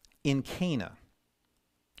where? In Cana.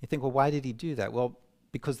 You think, well, why did he do that? Well,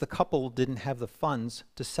 because the couple didn't have the funds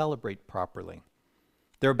to celebrate properly.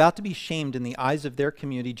 They're about to be shamed in the eyes of their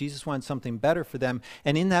community. Jesus wanted something better for them.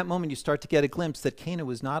 And in that moment, you start to get a glimpse that Cana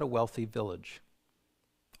was not a wealthy village.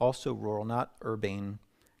 Also rural, not urbane.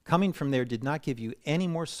 Coming from there did not give you any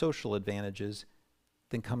more social advantages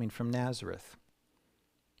than coming from Nazareth.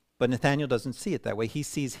 But Nathanael doesn't see it that way. He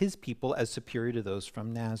sees his people as superior to those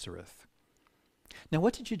from Nazareth. Now,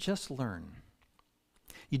 what did you just learn?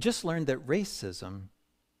 You just learned that racism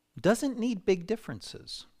doesn't need big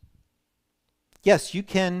differences. Yes, you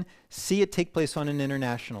can see it take place on an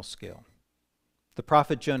international scale. The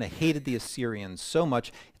prophet Jonah hated the Assyrians so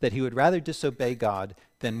much that he would rather disobey God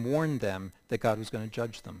than warn them that God was going to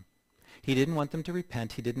judge them. He didn't want them to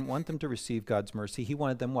repent. He didn't want them to receive God's mercy. He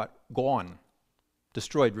wanted them what? Gone,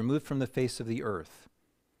 destroyed, removed from the face of the earth.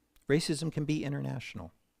 Racism can be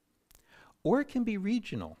international, or it can be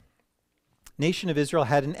regional. Nation of Israel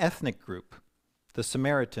had an ethnic group, the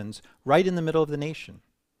Samaritans, right in the middle of the nation.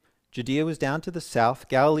 Judea was down to the south,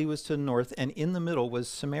 Galilee was to the north, and in the middle was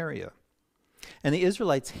Samaria. And the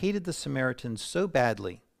Israelites hated the Samaritans so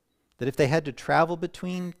badly that if they had to travel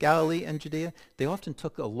between Galilee and Judea, they often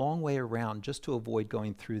took a long way around just to avoid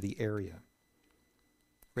going through the area.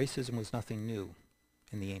 Racism was nothing new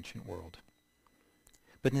in the ancient world.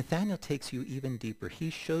 But Nathanael takes you even deeper. He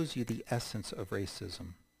shows you the essence of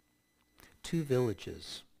racism. 2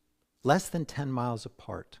 villages, less than 10 miles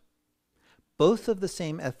apart, both of the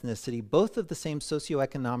same ethnicity, both of the same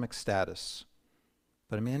socioeconomic status,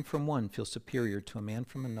 but a man from one feels superior to a man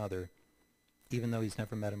from another, even though he's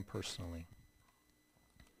never met him personally.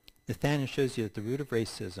 Nathanael shows you that the root of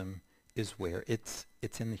racism is where? It's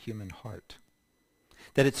in the human heart.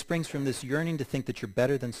 That it springs from this yearning to think that you're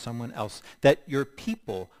better than someone else, that your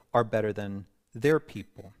people are better than their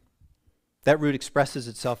people. That root expresses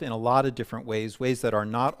itself in a lot of different ways, ways that are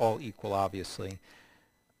not all equal, obviously,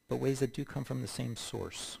 but ways that do come from the same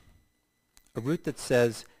source. A root that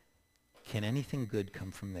says, can anything good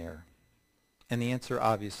come from there? And the answer,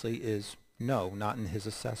 obviously, is no, not in his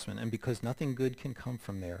assessment. And because nothing good can come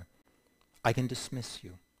from there, I can dismiss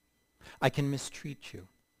you. I can mistreat you.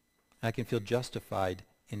 I can feel justified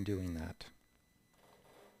in doing that.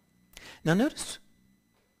 Now notice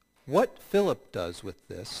what Philip does with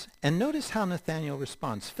this, and notice how Nathanael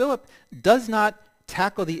responds. Philip does not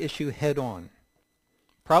tackle the issue head on.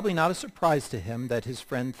 Probably not a surprise to him that his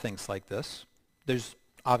friend thinks like this. There's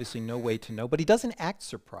obviously no way to know, but he doesn't act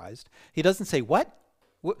surprised. He doesn't say, what?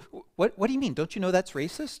 What do you mean? Don't you know that's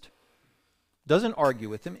racist? Doesn't argue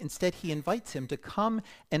with him. Instead, he invites him to come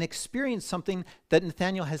and experience something that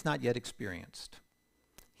Nathanael has not yet experienced.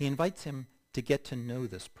 He invites him to get to know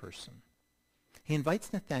this person. He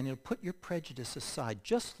invites Nathanael to put your prejudice aside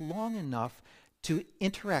just long enough to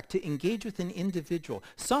interact, to engage with an individual,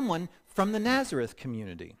 someone from the Nazareth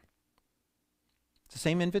community. It's the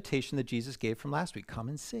same invitation that Jesus gave from last week. Come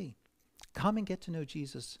and see. Come and get to know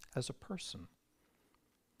Jesus as a person.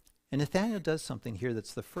 And Nathanael does something here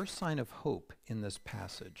that's the first sign of hope in this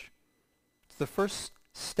passage. It's the first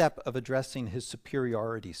step of addressing his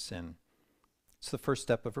superiority sin. It's the first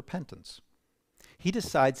step of repentance. He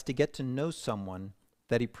decides to get to know someone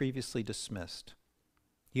that he previously dismissed.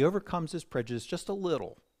 He overcomes his prejudice just a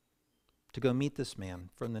little to go meet this man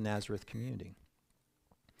from the Nazareth community.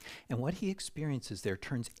 And what he experiences there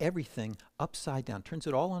turns everything upside down, turns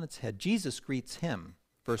it all on its head. Jesus greets him,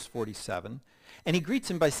 verse 47, and he greets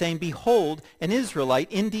him by saying, "Behold, an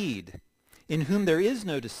Israelite indeed, in whom there is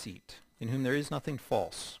no deceit, in whom there is nothing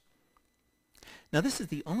false." Now, this is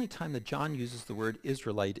the only time that John uses the word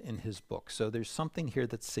Israelite in his book, so there's something here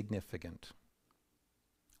that's significant.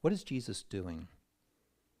 What is Jesus doing?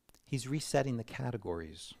 He's resetting the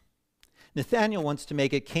categories. Nathanael wants to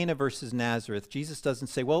make it Cana versus Nazareth. Jesus doesn't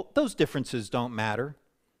say, well, those differences don't matter.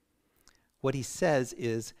 What he says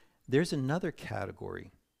is, there's another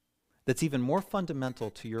category that's even more fundamental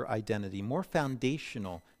to your identity, more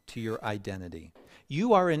foundational to your identity.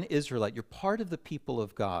 You are an Israelite. You're part of the people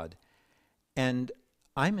of God. And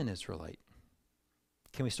I'm an Israelite.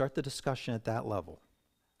 Can we start the discussion at that level?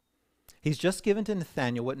 He's just given to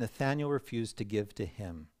Nathanael what Nathanael refused to give to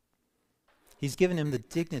him. He's given him the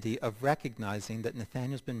dignity of recognizing that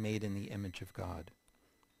Nathanael's been made in the image of God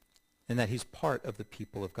and that he's part of the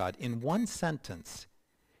people of God. In one sentence,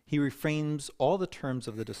 he reframes all the terms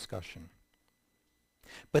of the discussion.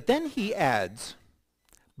 But then he adds,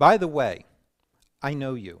 by the way, I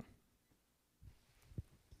know you.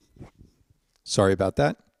 Sorry about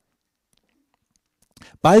that.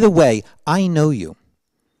 By the way, I know you.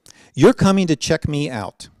 You're coming to check me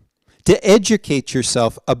out, to educate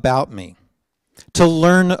yourself about me, to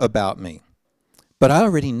learn about me. But I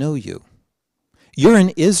already know you. You're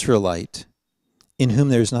an Israelite in whom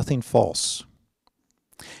there's nothing false.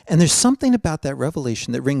 And there's something about that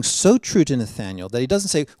revelation that rings so true to Nathanael that he doesn't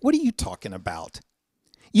say, what are you talking about?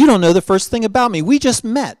 You don't know the first thing about me. We just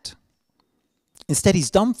met. Instead,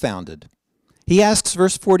 he's dumbfounded. He asks,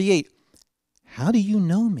 verse 48, how do you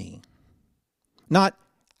know me? Not,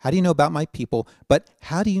 how do you know about my people, but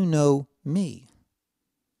how do you know me?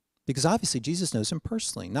 Because obviously Jesus knows him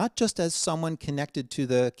personally, not just as someone connected to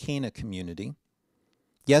the Cana community.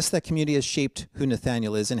 Yes, that community has shaped who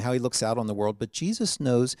Nathanael is and how he looks out on the world, but Jesus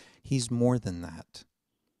knows he's more than that.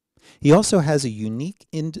 He also has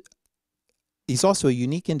he's also a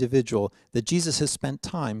unique individual that Jesus has spent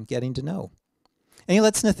time getting to know. And he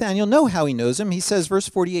lets Nathanael know how he knows him. He says, verse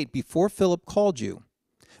 48, before Philip called you,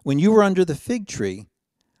 when you were under the fig tree,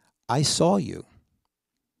 I saw you.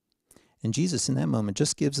 And Jesus in that moment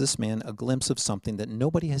just gives this man a glimpse of something that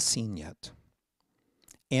nobody has seen yet.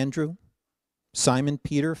 Andrew, Simon,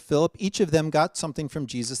 Peter, Philip, each of them got something from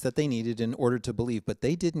Jesus that they needed in order to believe, but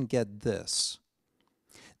they didn't get this.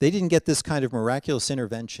 They didn't get this kind of miraculous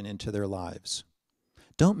intervention into their lives.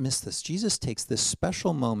 Don't miss this. Jesus takes this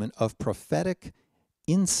special moment of prophetic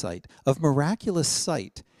insight, of miraculous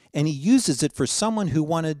sight, and he uses it for someone who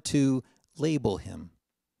wanted to label him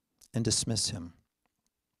and dismiss him.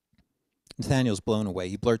 Nathanael's blown away.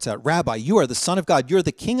 He blurts out, Rabbi, you are the Son of God. You're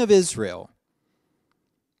the King of Israel.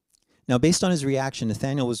 Now, based on his reaction,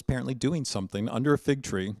 Nathanael was apparently doing something under a fig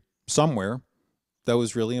tree somewhere that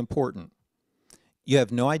was really important. You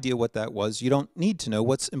have no idea what that was. You don't need to know.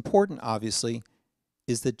 What's important, obviously,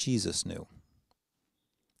 is that Jesus knew.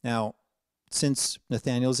 Now, since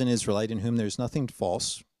Nathanael's an Israelite in whom there's nothing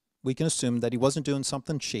false, we can assume that he wasn't doing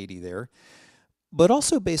something shady there. But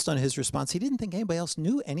also based on his response, he didn't think anybody else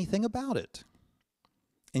knew anything about it.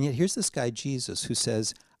 And yet here's this guy, Jesus, who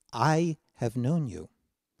says, I have known you.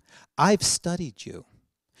 I've studied you.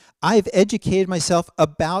 I've educated myself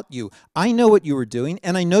about you. I know what you were doing,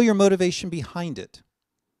 and I know your motivation behind it,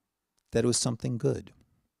 that it was something good.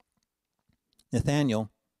 Nathanael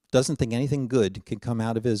doesn't think anything good can come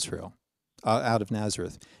out of Israel, out of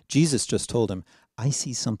Nazareth. Jesus just told him, I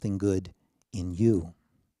see something good in you.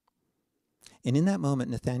 And in that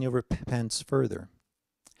moment, Nathanael repents further.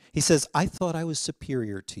 He says, I thought I was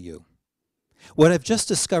superior to you. What I've just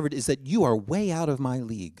discovered is that you are way out of my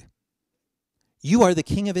league. You are the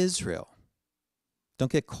King of Israel.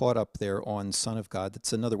 Don't get caught up there on Son of God.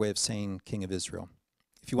 That's another way of saying King of Israel.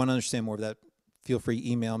 If you want to understand more of that, feel free,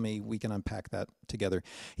 email me. We can unpack that together.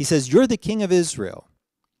 He says, you're the King of Israel,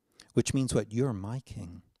 which means what? You're my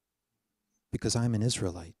king, because I'm an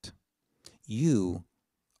Israelite. You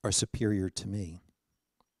are superior to me.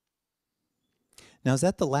 Now, is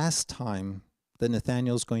that the last time that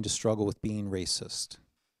Nathanael is going to struggle with being racist?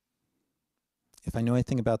 If I know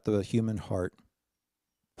anything about the human heart,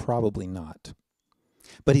 probably not.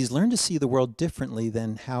 But he's learned to see the world differently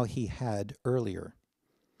than how he had earlier.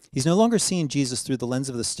 He's no longer seeing Jesus through the lens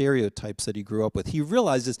of the stereotypes that he grew up with. He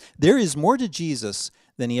realizes there is more to Jesus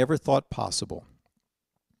than he ever thought possible.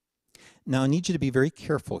 Now, I need you to be very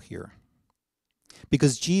careful here,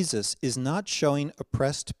 because Jesus is not showing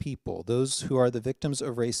oppressed people, those who are the victims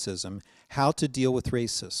of racism, how to deal with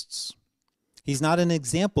racists. He's not an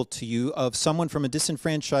example to you of someone from a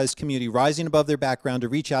disenfranchised community rising above their background to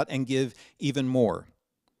reach out and give even more.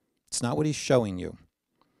 It's not what he's showing you.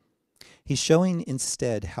 He's showing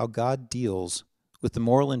instead how God deals with the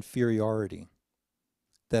moral inferiority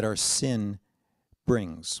that our sin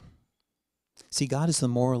brings. See, God is the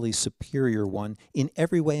morally superior one in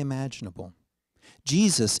every way imaginable.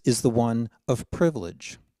 Jesus is the one of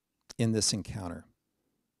privilege in this encounter.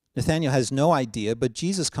 Nathanael has no idea, but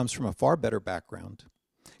Jesus comes from a far better background,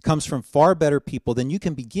 comes from far better people than you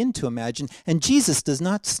can begin to imagine, and Jesus does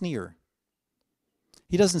not sneer.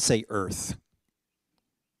 He doesn't say earth.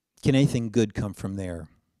 Can anything good come from there?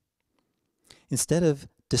 Instead of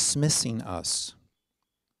dismissing us,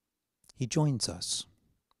 he joins us.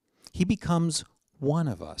 He becomes one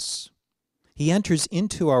of us. He enters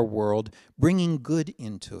into our world, bringing good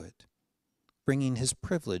into it, bringing his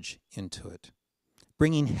privilege into it,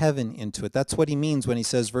 bringing heaven into it. That's what he means when he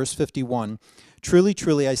says, verse 51, "Truly,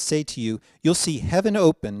 truly, I say to you, you'll see heaven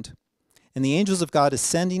opened and the angels of God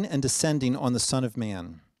ascending and descending on the Son of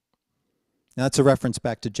Man." Now, that's a reference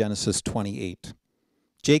back to Genesis 28.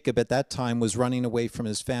 Jacob at that time was running away from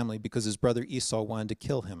his family because his brother Esau wanted to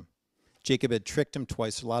kill him. Jacob had tricked him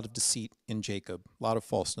twice, a lot of deceit in Jacob, a lot of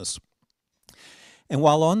falseness. And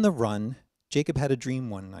while on the run, Jacob had a dream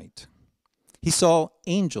one night. He saw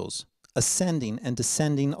angels ascending and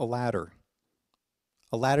descending a ladder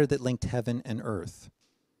that linked heaven and earth.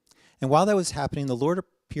 And while that was happening, the Lord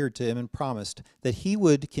appeared to him and promised that he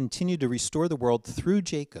would continue to restore the world through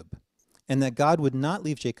Jacob, and that God would not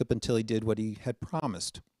leave Jacob until he did what he had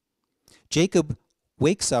promised. Jacob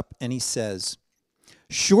wakes up and he says,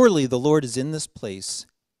 "Surely the Lord is in this place,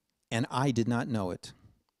 and I did not know it."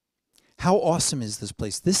 How awesome is this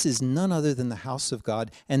place? This is none other than the house of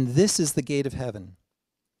God, and this is the gate of heaven.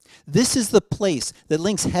 This is the place that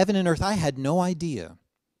links heaven and earth. I had no idea.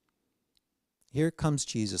 Here comes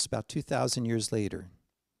Jesus about 2,000 years later.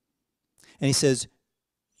 And he says,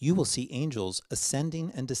 you will see angels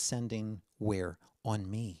ascending and descending where? On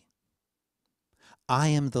me. I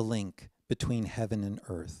am the link between heaven and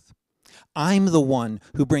earth. I'm the one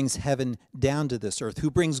who brings heaven down to this earth,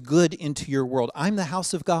 who brings good into your world. I'm the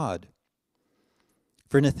house of God.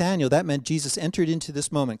 For Nathanael, that meant Jesus entered into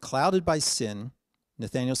this moment clouded by sin,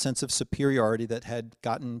 Nathanael's sense of superiority that had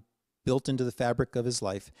gotten built into the fabric of his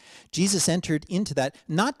life. Jesus entered into that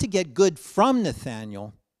not to get good from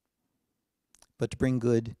Nathanael, but to bring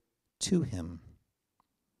good to him.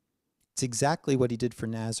 It's exactly what he did for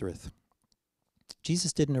Nazareth.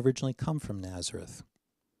 Jesus didn't originally come from Nazareth.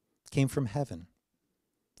 He came from heaven.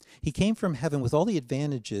 He came from heaven with all the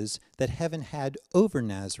advantages that heaven had over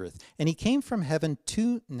Nazareth. And he came from heaven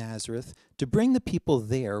to Nazareth to bring the people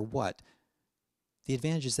there what? The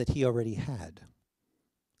advantages that he already had.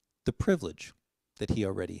 The privilege that he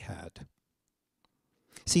already had.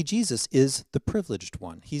 See, Jesus is the privileged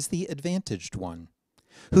one. He's the advantaged one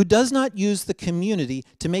who does not use the community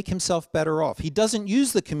to make himself better off. He doesn't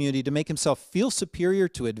use the community to make himself feel superior,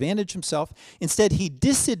 to advantage himself. Instead, he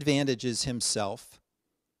disadvantages himself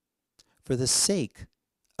for the sake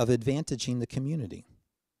of advantaging the community,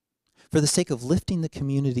 for the sake of lifting the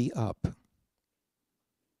community up.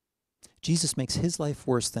 Jesus makes his life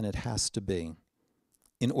worse than it has to be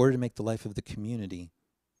in order to make the life of the community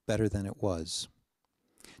better than it was,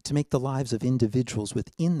 to make the lives of individuals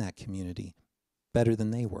within that community better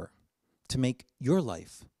than they were, to make your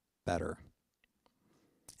life better.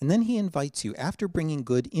 And then he invites you, after bringing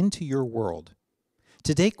good into your world,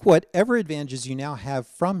 to take whatever advantages you now have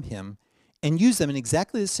from him and use them in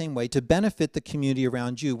exactly the same way to benefit the community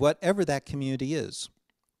around you, whatever that community is.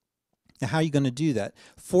 Now, how are you going to do that?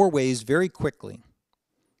 4 ways very quickly.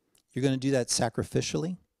 You're going to do that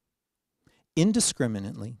sacrificially,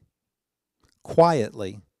 indiscriminately,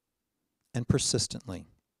 quietly, and persistently.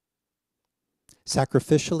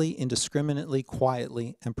 Sacrificially, indiscriminately,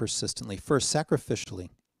 quietly, and persistently. First, sacrificially.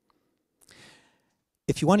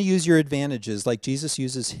 If you want to use your advantages like Jesus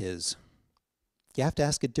uses his, you have to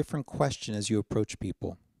ask a different question as you approach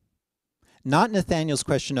people. Not Nathanael's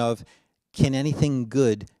question of, can anything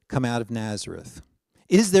good come out of Nazareth?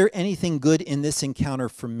 Is there anything good in this encounter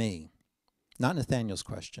for me? Not Nathanael's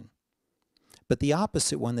question. But the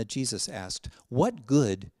opposite one that Jesus asked, what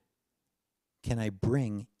good can I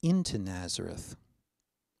bring into Nazareth?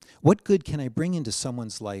 What good can I bring into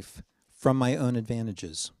someone's life from my own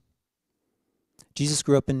advantages? Jesus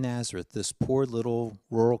grew up in Nazareth, this poor little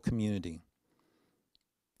rural community.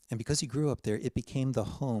 And because he grew up there, it became the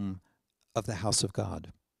home of the house of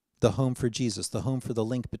God, the home for Jesus, the home for the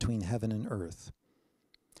link between heaven and earth.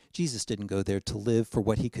 Jesus didn't go there to live for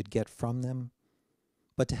what he could get from them,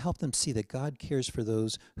 but to help them see that God cares for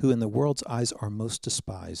those who in the world's eyes are most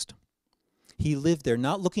despised. He lived there,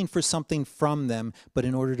 not looking for something from them, but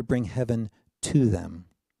in order to bring heaven to them.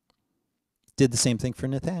 Did the same thing for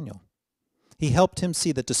Nathanael. He helped him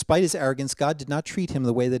see that despite his arrogance, God did not treat him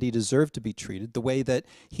the way that he deserved to be treated, the way that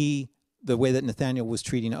Nathanael was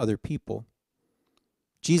treating other people.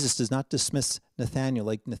 Jesus does not dismiss Nathanael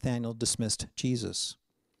like Nathanael dismissed Jesus.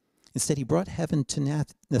 Instead, he brought heaven to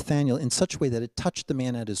Nathanael in such a way that it touched the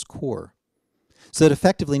man at his core. So that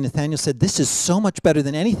effectively Nathanael said, "This is so much better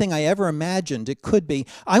than anything I ever imagined it could be.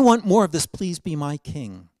 I want more of this. Please be my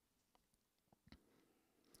king."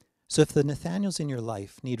 So if the Nathanaels in your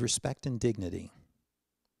life need respect and dignity,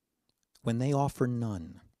 when they offer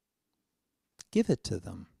none, give it to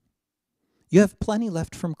them. You have plenty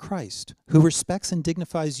left from Christ, who respects and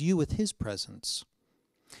dignifies you with his presence.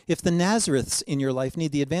 If the Nazareths in your life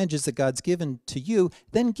need the advantages that God's given to you,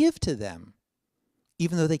 then give to them,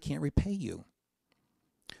 even though they can't repay you.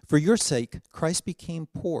 For your sake, Christ became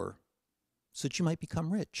poor, so that you might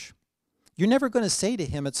become rich. You're never going to say to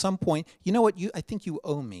him at some point, "You know what, I think you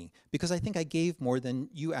owe me, because I think I gave more than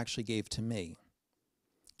you actually gave to me."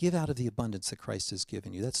 Give out of the abundance that Christ has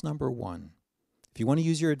given you. That's number one. If you want to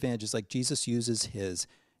use your advantages like Jesus uses his,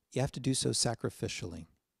 you have to do so sacrificially.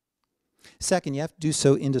 Second, you have to do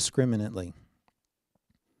so indiscriminately.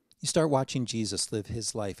 You start watching Jesus live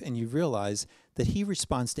his life, and you realize that he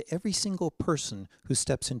responds to every single person who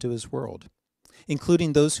steps into his world,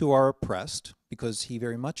 including those who are oppressed, because he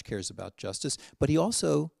very much cares about justice, but he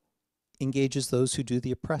also engages those who do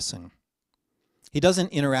the oppressing. He doesn't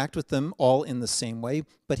interact with them all in the same way,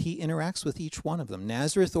 but he interacts with each one of them.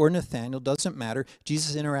 Nazareth or Nathanael, doesn't matter.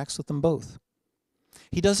 Jesus interacts with them both.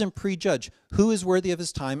 He doesn't prejudge who is worthy of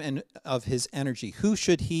his time and of his energy. Who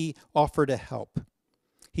should he offer to help?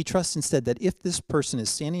 He trusts instead that if this person is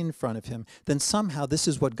standing in front of him, then somehow this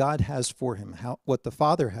is what God has for him, what the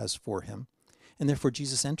Father has for him. And therefore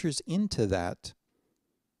Jesus enters into that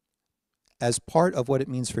as part of what it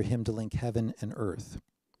means for him to link heaven and earth.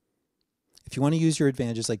 If you want to use your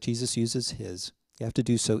advantages like Jesus uses his, you have to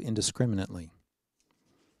do so indiscriminately.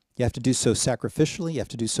 You have to do so sacrificially, you have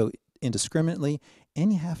to do so indiscriminately,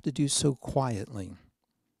 and you have to do so quietly.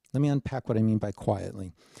 Let me unpack what I mean by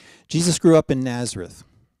quietly. Jesus grew up in Nazareth,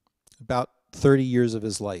 about 30 years of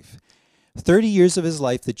his life. 30 years of his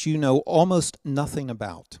life that you know almost nothing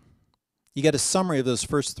about. You get a summary of those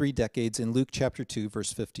first 3 decades in Luke chapter 2,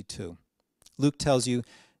 verse 52. Luke tells you,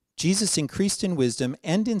 Jesus increased in wisdom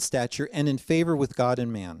and in stature and in favor with God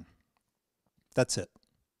and man. That's it.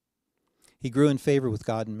 He grew in favor with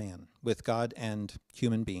God and man, with God and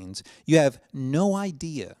human beings. You have no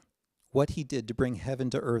idea what he did to bring heaven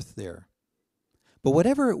to earth there. But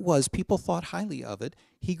whatever it was, people thought highly of it.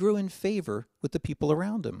 He grew in favor with the people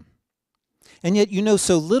around him. And yet you know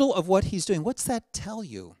so little of what he's doing. What's that tell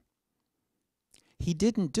you? He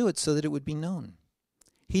didn't do it so that it would be known.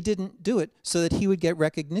 He didn't do it so that he would get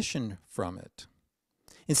recognition from it.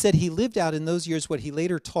 Instead, he lived out in those years what he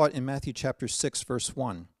later taught in Matthew chapter 6, verse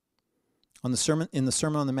 1. In the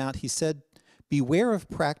Sermon on the Mount, he said, "Beware of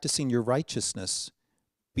practicing your righteousness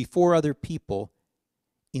before other people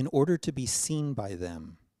in order to be seen by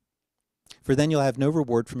them. For then you'll have no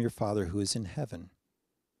reward from your Father who is in heaven."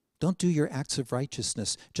 Don't do your acts of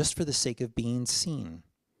righteousness just for the sake of being seen.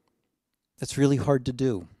 That's really hard to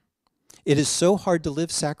do. It is so hard to live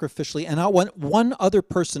sacrificially, and I want one other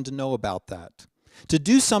person to know about that. To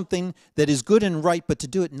do something that is good and right, but to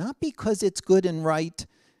do it not because it's good and right,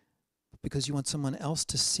 but because you want someone else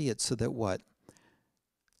to see it so that what?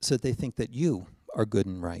 So that they think that you are good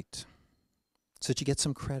and right. So that you get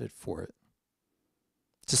some credit for it.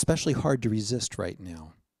 It's especially hard to resist right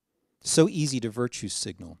now. So easy to virtue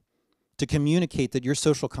signal, to communicate that your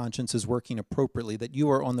social conscience is working appropriately, that you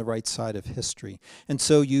are on the right side of history. And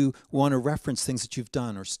so you want to reference things that you've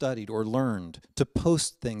done or studied or learned, to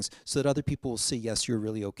post things so that other people will see, yes, you're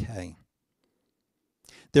really okay.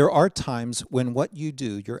 There are times when what you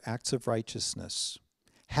do, your acts of righteousness,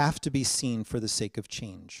 have to be seen for the sake of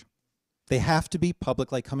change. They have to be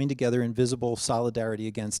public, like coming together in visible solidarity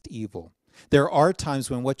against evil. There are times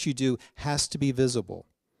when what you do has to be visible.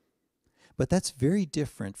 But that's very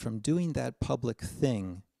different from doing that public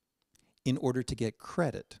thing in order to get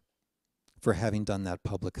credit for having done that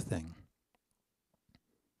public thing.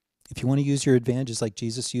 If you want to use your advantages like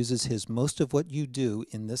Jesus uses his, most of what you do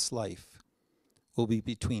in this life will be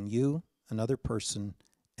between you, another person,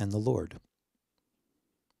 and the Lord.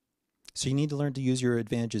 So you need to learn to use your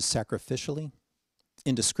advantages sacrificially,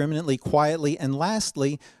 indiscriminately, quietly, and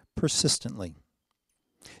lastly, persistently.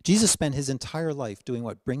 Jesus spent his entire life doing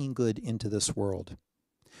what? Bringing good into this world.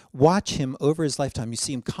 Watch him over his lifetime. You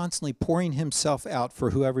see him constantly pouring himself out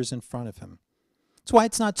for whoever's in front of him. That's why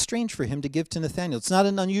it's not strange for him to give to Nathanael. It's not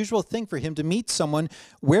an unusual thing for him to meet someone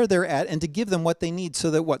where they're at and to give them what they need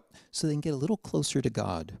so that what? So they can get a little closer to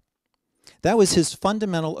God. That was his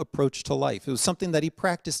fundamental approach to life. It was something that he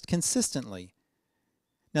practiced consistently.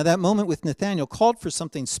 Now that moment with Nathanael called for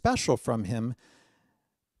something special from him,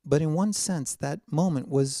 but in one sense that moment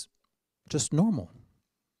was just normal.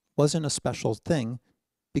 Wasn't a special thing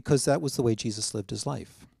because that was the way Jesus lived his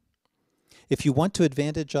life. If you want to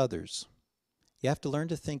advantage others, you have to learn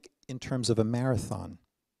to think in terms of a marathon,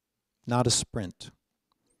 not a sprint.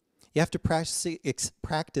 You have to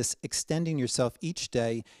practice extending yourself each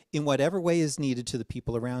day in whatever way is needed to the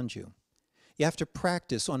people around you. You have to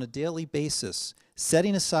practice on a daily basis,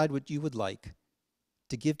 setting aside what you would like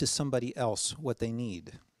to give to somebody else what they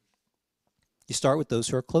need. You start with those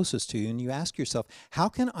who are closest to you, and you ask yourself, how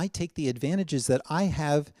can I take the advantages that I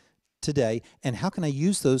have today, and how can I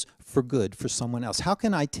use those for good for someone else? How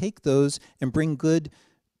can I take those and bring good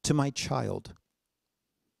to my child?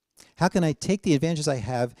 How can I take the advantages I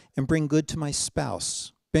have and bring good to my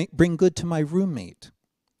spouse, bring good to my roommate?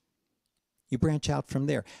 You branch out from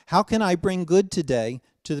there. How can I bring good today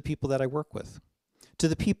to the people that I work with, to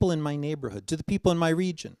the people in my neighborhood, to the people in my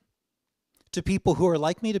region, to people who are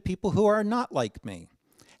like me, to people who are not like me?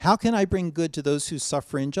 How can I bring good to those who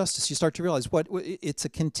suffer injustice? You start to realize it's a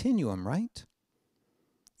continuum, right?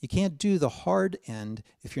 You can't do the hard end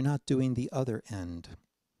if you're not doing the other end.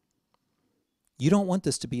 You don't want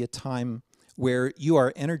this to be a time where you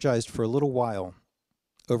are energized for a little while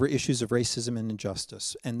over issues of racism and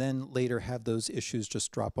injustice, and then later have those issues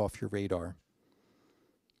just drop off your radar.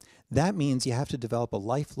 That means you have to develop a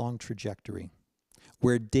lifelong trajectory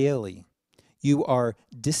where daily you are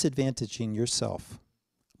disadvantaging yourself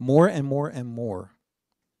more and more and more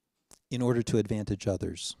in order to advantage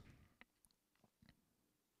others.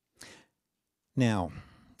 Now,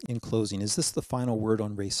 in closing, is this the final word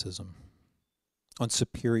on racism, on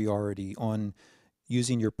superiority, on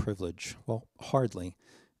using your privilege? Well, hardly,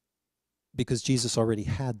 because Jesus already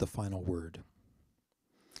had the final word.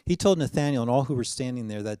 He told Nathanael and all who were standing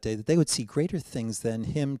there that day that they would see greater things than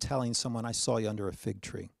him telling someone, I saw you under a fig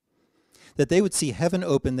tree. That they would see heaven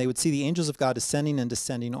open, they would see the angels of God ascending and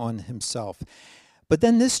descending on himself. But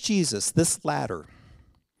then this Jesus, this ladder,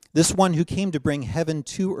 this one who came to bring heaven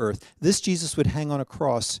to earth, this Jesus would hang on a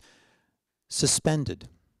cross suspended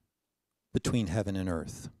between heaven and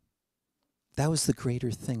earth. That was the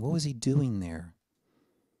greater thing. What was he doing there?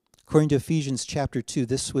 According to Ephesians chapter 2,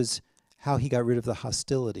 this was how he got rid of the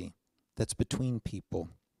hostility that's between people.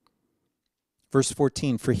 Verse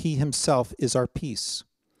 14, for he himself is our peace,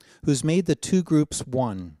 who's made the two groups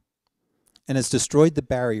one, and has destroyed the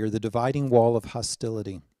barrier, the dividing wall of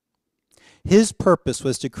hostility. His purpose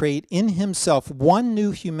was to create in himself one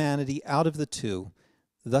new humanity out of the two,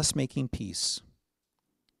 thus making peace,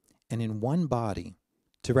 and in one body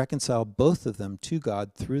to reconcile both of them to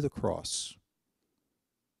God through the cross,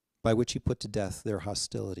 by which he put to death their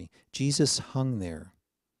hostility. Jesus hung there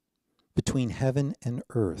between heaven and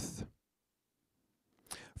earth.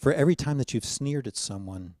 For every time that you've sneered at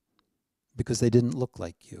someone because they didn't look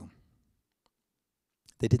like you,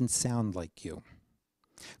 they didn't sound like you,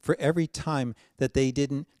 for every time that they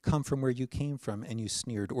didn't come from where you came from and you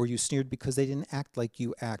sneered, or you sneered because they didn't act like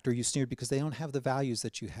you act, or you sneered because they don't have the values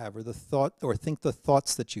that you have, or the thought, or think the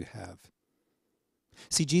thoughts that you have.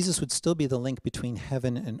 See, Jesus would still be the link between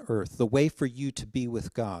heaven and earth, the way for you to be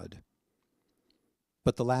with God.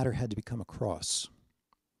 But the ladder had to become a cross.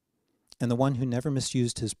 And the one who never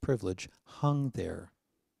misused his privilege hung there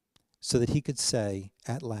so that he could say,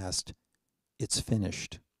 at last, it's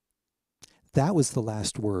finished. That was the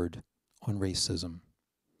last word on racism.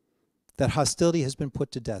 That hostility has been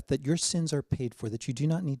put to death, that your sins are paid for, that you do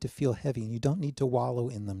not need to feel heavy and you don't need to wallow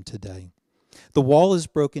in them today. The wall is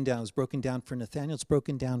broken down. It's broken down for Nathanael. It's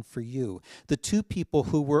broken down for you. The two people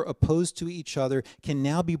who were opposed to each other can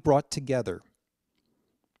now be brought together.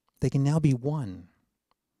 They can now be one.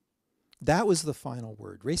 That was the final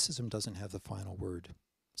word. Racism doesn't have the final word.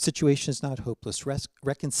 Situation is not hopeless.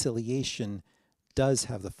 Reconciliation does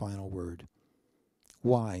have the final word.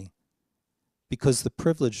 Why? Because the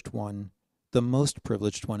privileged one, the most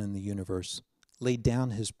privileged one in the universe, laid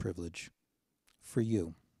down his privilege for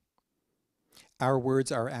you. Our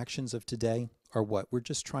words, our actions of today are what? We're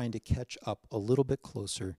just trying to catch up a little bit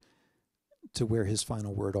closer to where his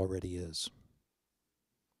final word already is.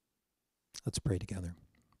 Let's pray together.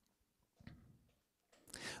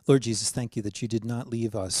 Lord Jesus, thank you that you did not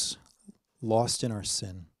leave us lost in our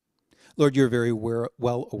sin, Lord, you're very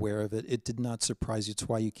well aware of it. It did not surprise you. It's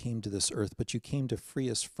why you came to this earth, but you came to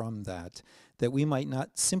free us from that we might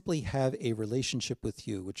not simply have a relationship with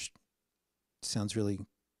you, which sounds really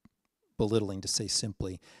belittling to say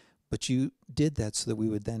simply, but you did that so that we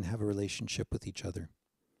would then have a relationship with each other.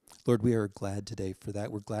 Lord, we are glad today for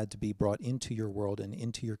that. We're glad to be brought into your world and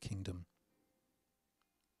into your kingdom.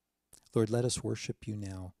 Lord, let us worship you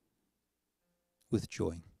now with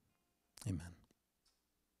joy. Amen.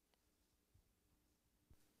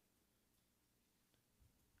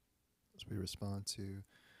 As we respond to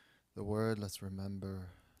the word, let's remember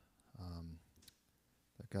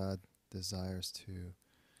that God desires to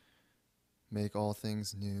make all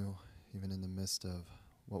things new, even in the midst of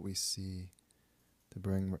what we see, to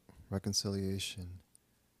bring reconciliation,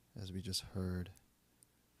 as we just heard.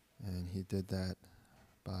 And he did that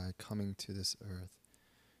by coming to this earth.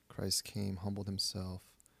 Christ came, humbled himself,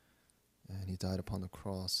 and he died upon the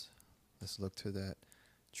cross. Let's look to that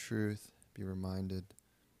truth, be reminded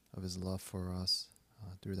of his love for us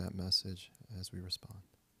through that message as we respond.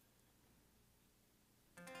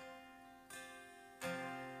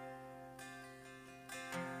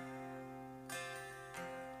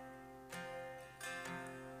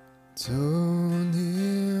 Don't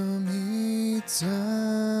kneel me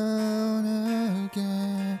down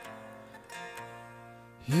again,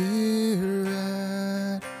 here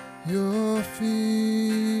at your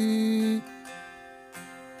feet.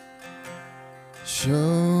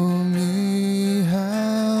 Show me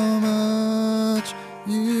how much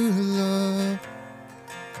you love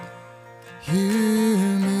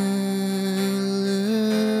humility.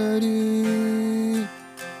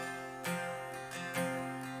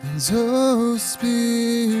 And oh,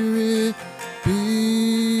 Spirit,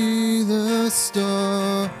 be the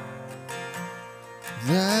star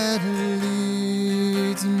that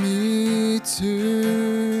leads me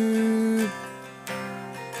to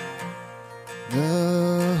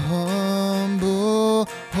the humble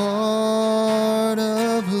heart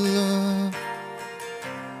of love.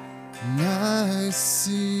 And I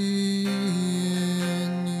see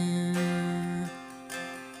in you.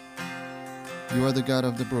 You are the God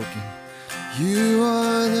of the broken. You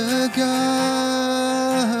are the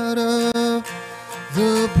God of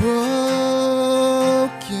the broken,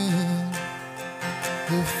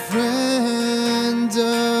 the friend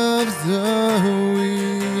of the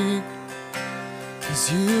weak. 'Cause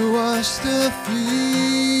you wash the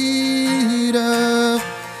feet of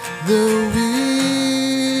the weary,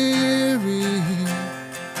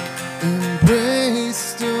 embrace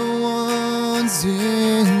the ones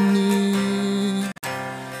in need.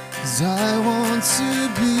 'Cause I want to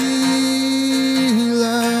be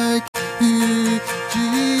like you,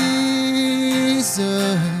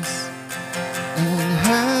 Jesus, and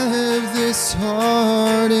have this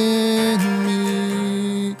heart in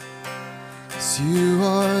me. 'Cause you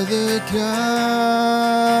are the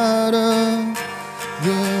God of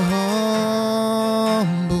the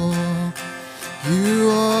humble. You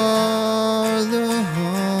are the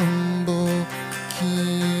humble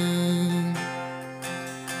King.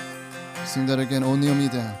 Sing that again. Oh, kneel me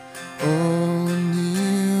down. Oh,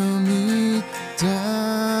 kneel me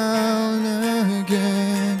down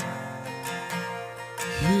again,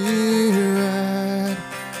 here at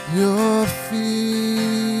your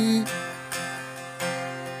feet.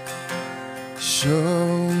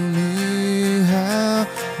 Show me how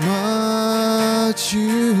much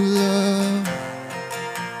you love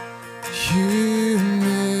humility.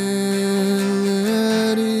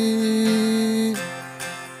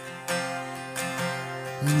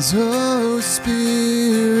 And oh,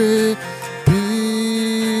 Spirit,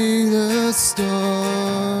 be the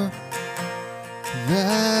star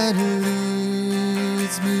that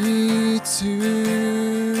leads me to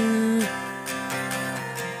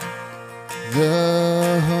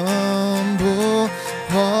the humble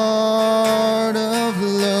heart of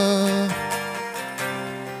love.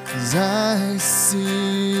 'Cause I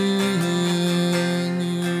see in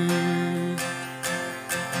you.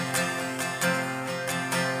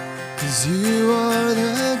 'Cause you are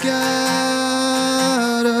the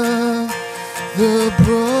God of the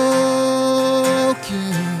broken,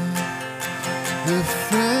 the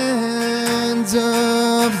friend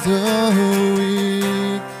of the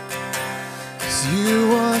weak. 'Cause you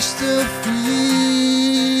wash the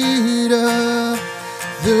feet of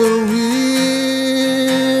the weary,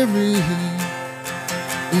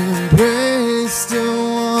 embrace the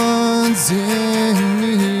ones in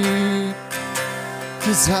need.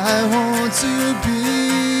 'Cause I want to be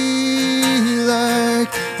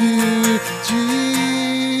like you,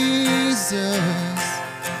 Jesus,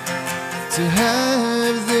 to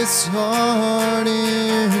have this heart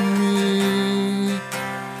in me.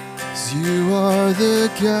 'Cause you are the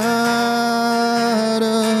God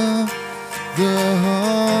of the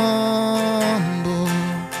humble.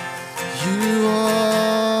 You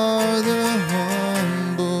are the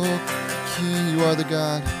humble King. You are the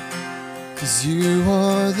God. 'Cause you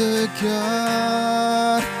are the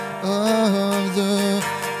God of the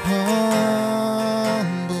humble.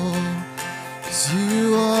 'Cause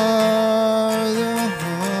you are the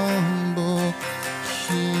humble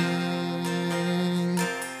King.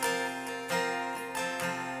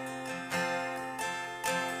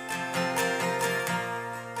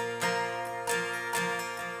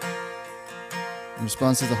 In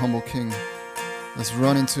response to the humble King, let's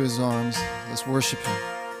run into his arms. Let's worship him.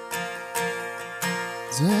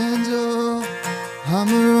 And oh, I'm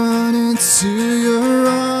running to your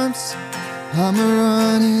arms. I'm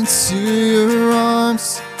running to your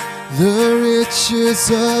arms. The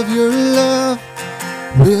riches of your love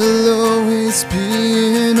will always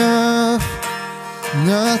be enough.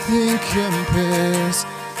 Nothing compares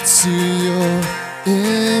to your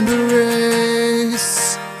embrace.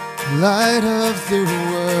 Light of the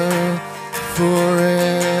world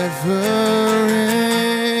forever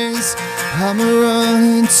reigns. I'm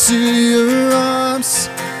running to your arms.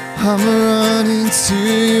 I'm running to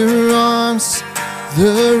your arms.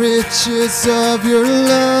 The riches of your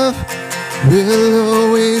love will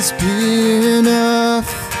always be enough.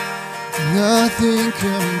 Nothing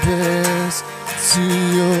compares to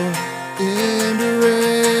your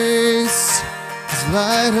embrace. 'Cause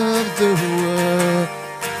light of the world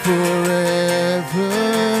forever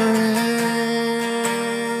reigns.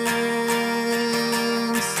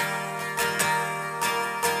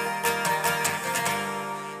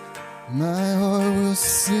 My heart will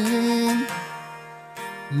sing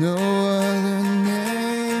no other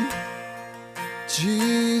name.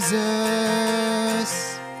 Jesus,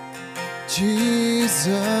 Jesus.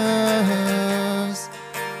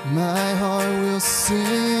 My heart will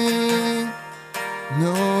sing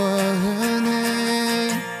no other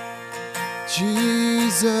name.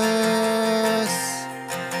 Jesus,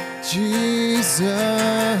 Jesus.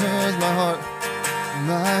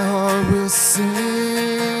 My heart will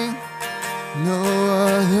sing no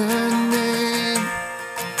other name.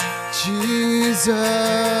 Jesus,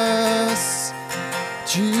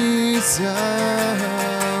 Jesus.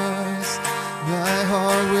 My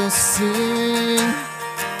heart will sing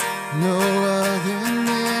no other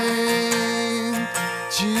name.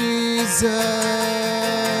 Jesus,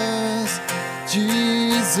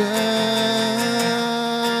 Jesus.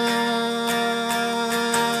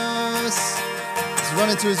 Let's run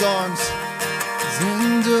into his arms.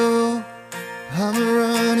 And oh, I'm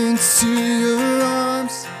running to your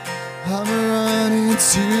arms. I'm running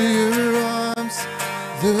to your arms.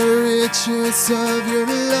 The riches of your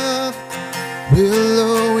love will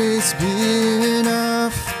always be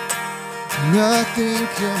enough. Nothing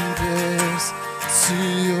compares to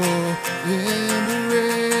your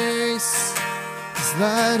embrace. 'Cause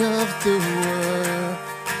light of the world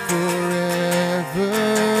forever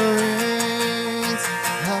reigns.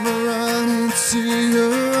 I'm running to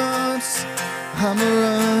your arms. I'm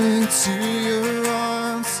running to your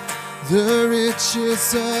arms. The riches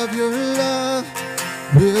of your love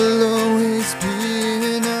will always be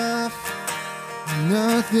enough.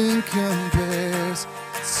 Nothing compares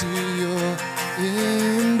to your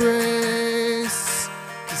embrace.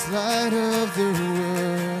 'Cause light of the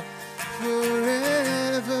world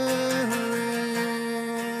forever reigns.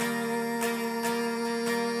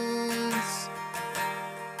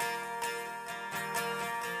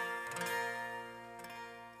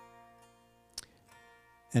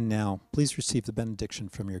 And now, please receive the benediction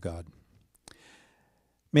from your God.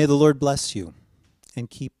 May the Lord bless you and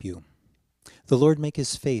keep you. The Lord make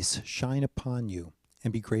his face shine upon you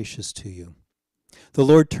and be gracious to you. The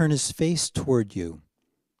Lord turn his face toward you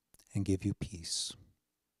and give you peace.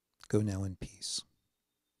 Go now in peace.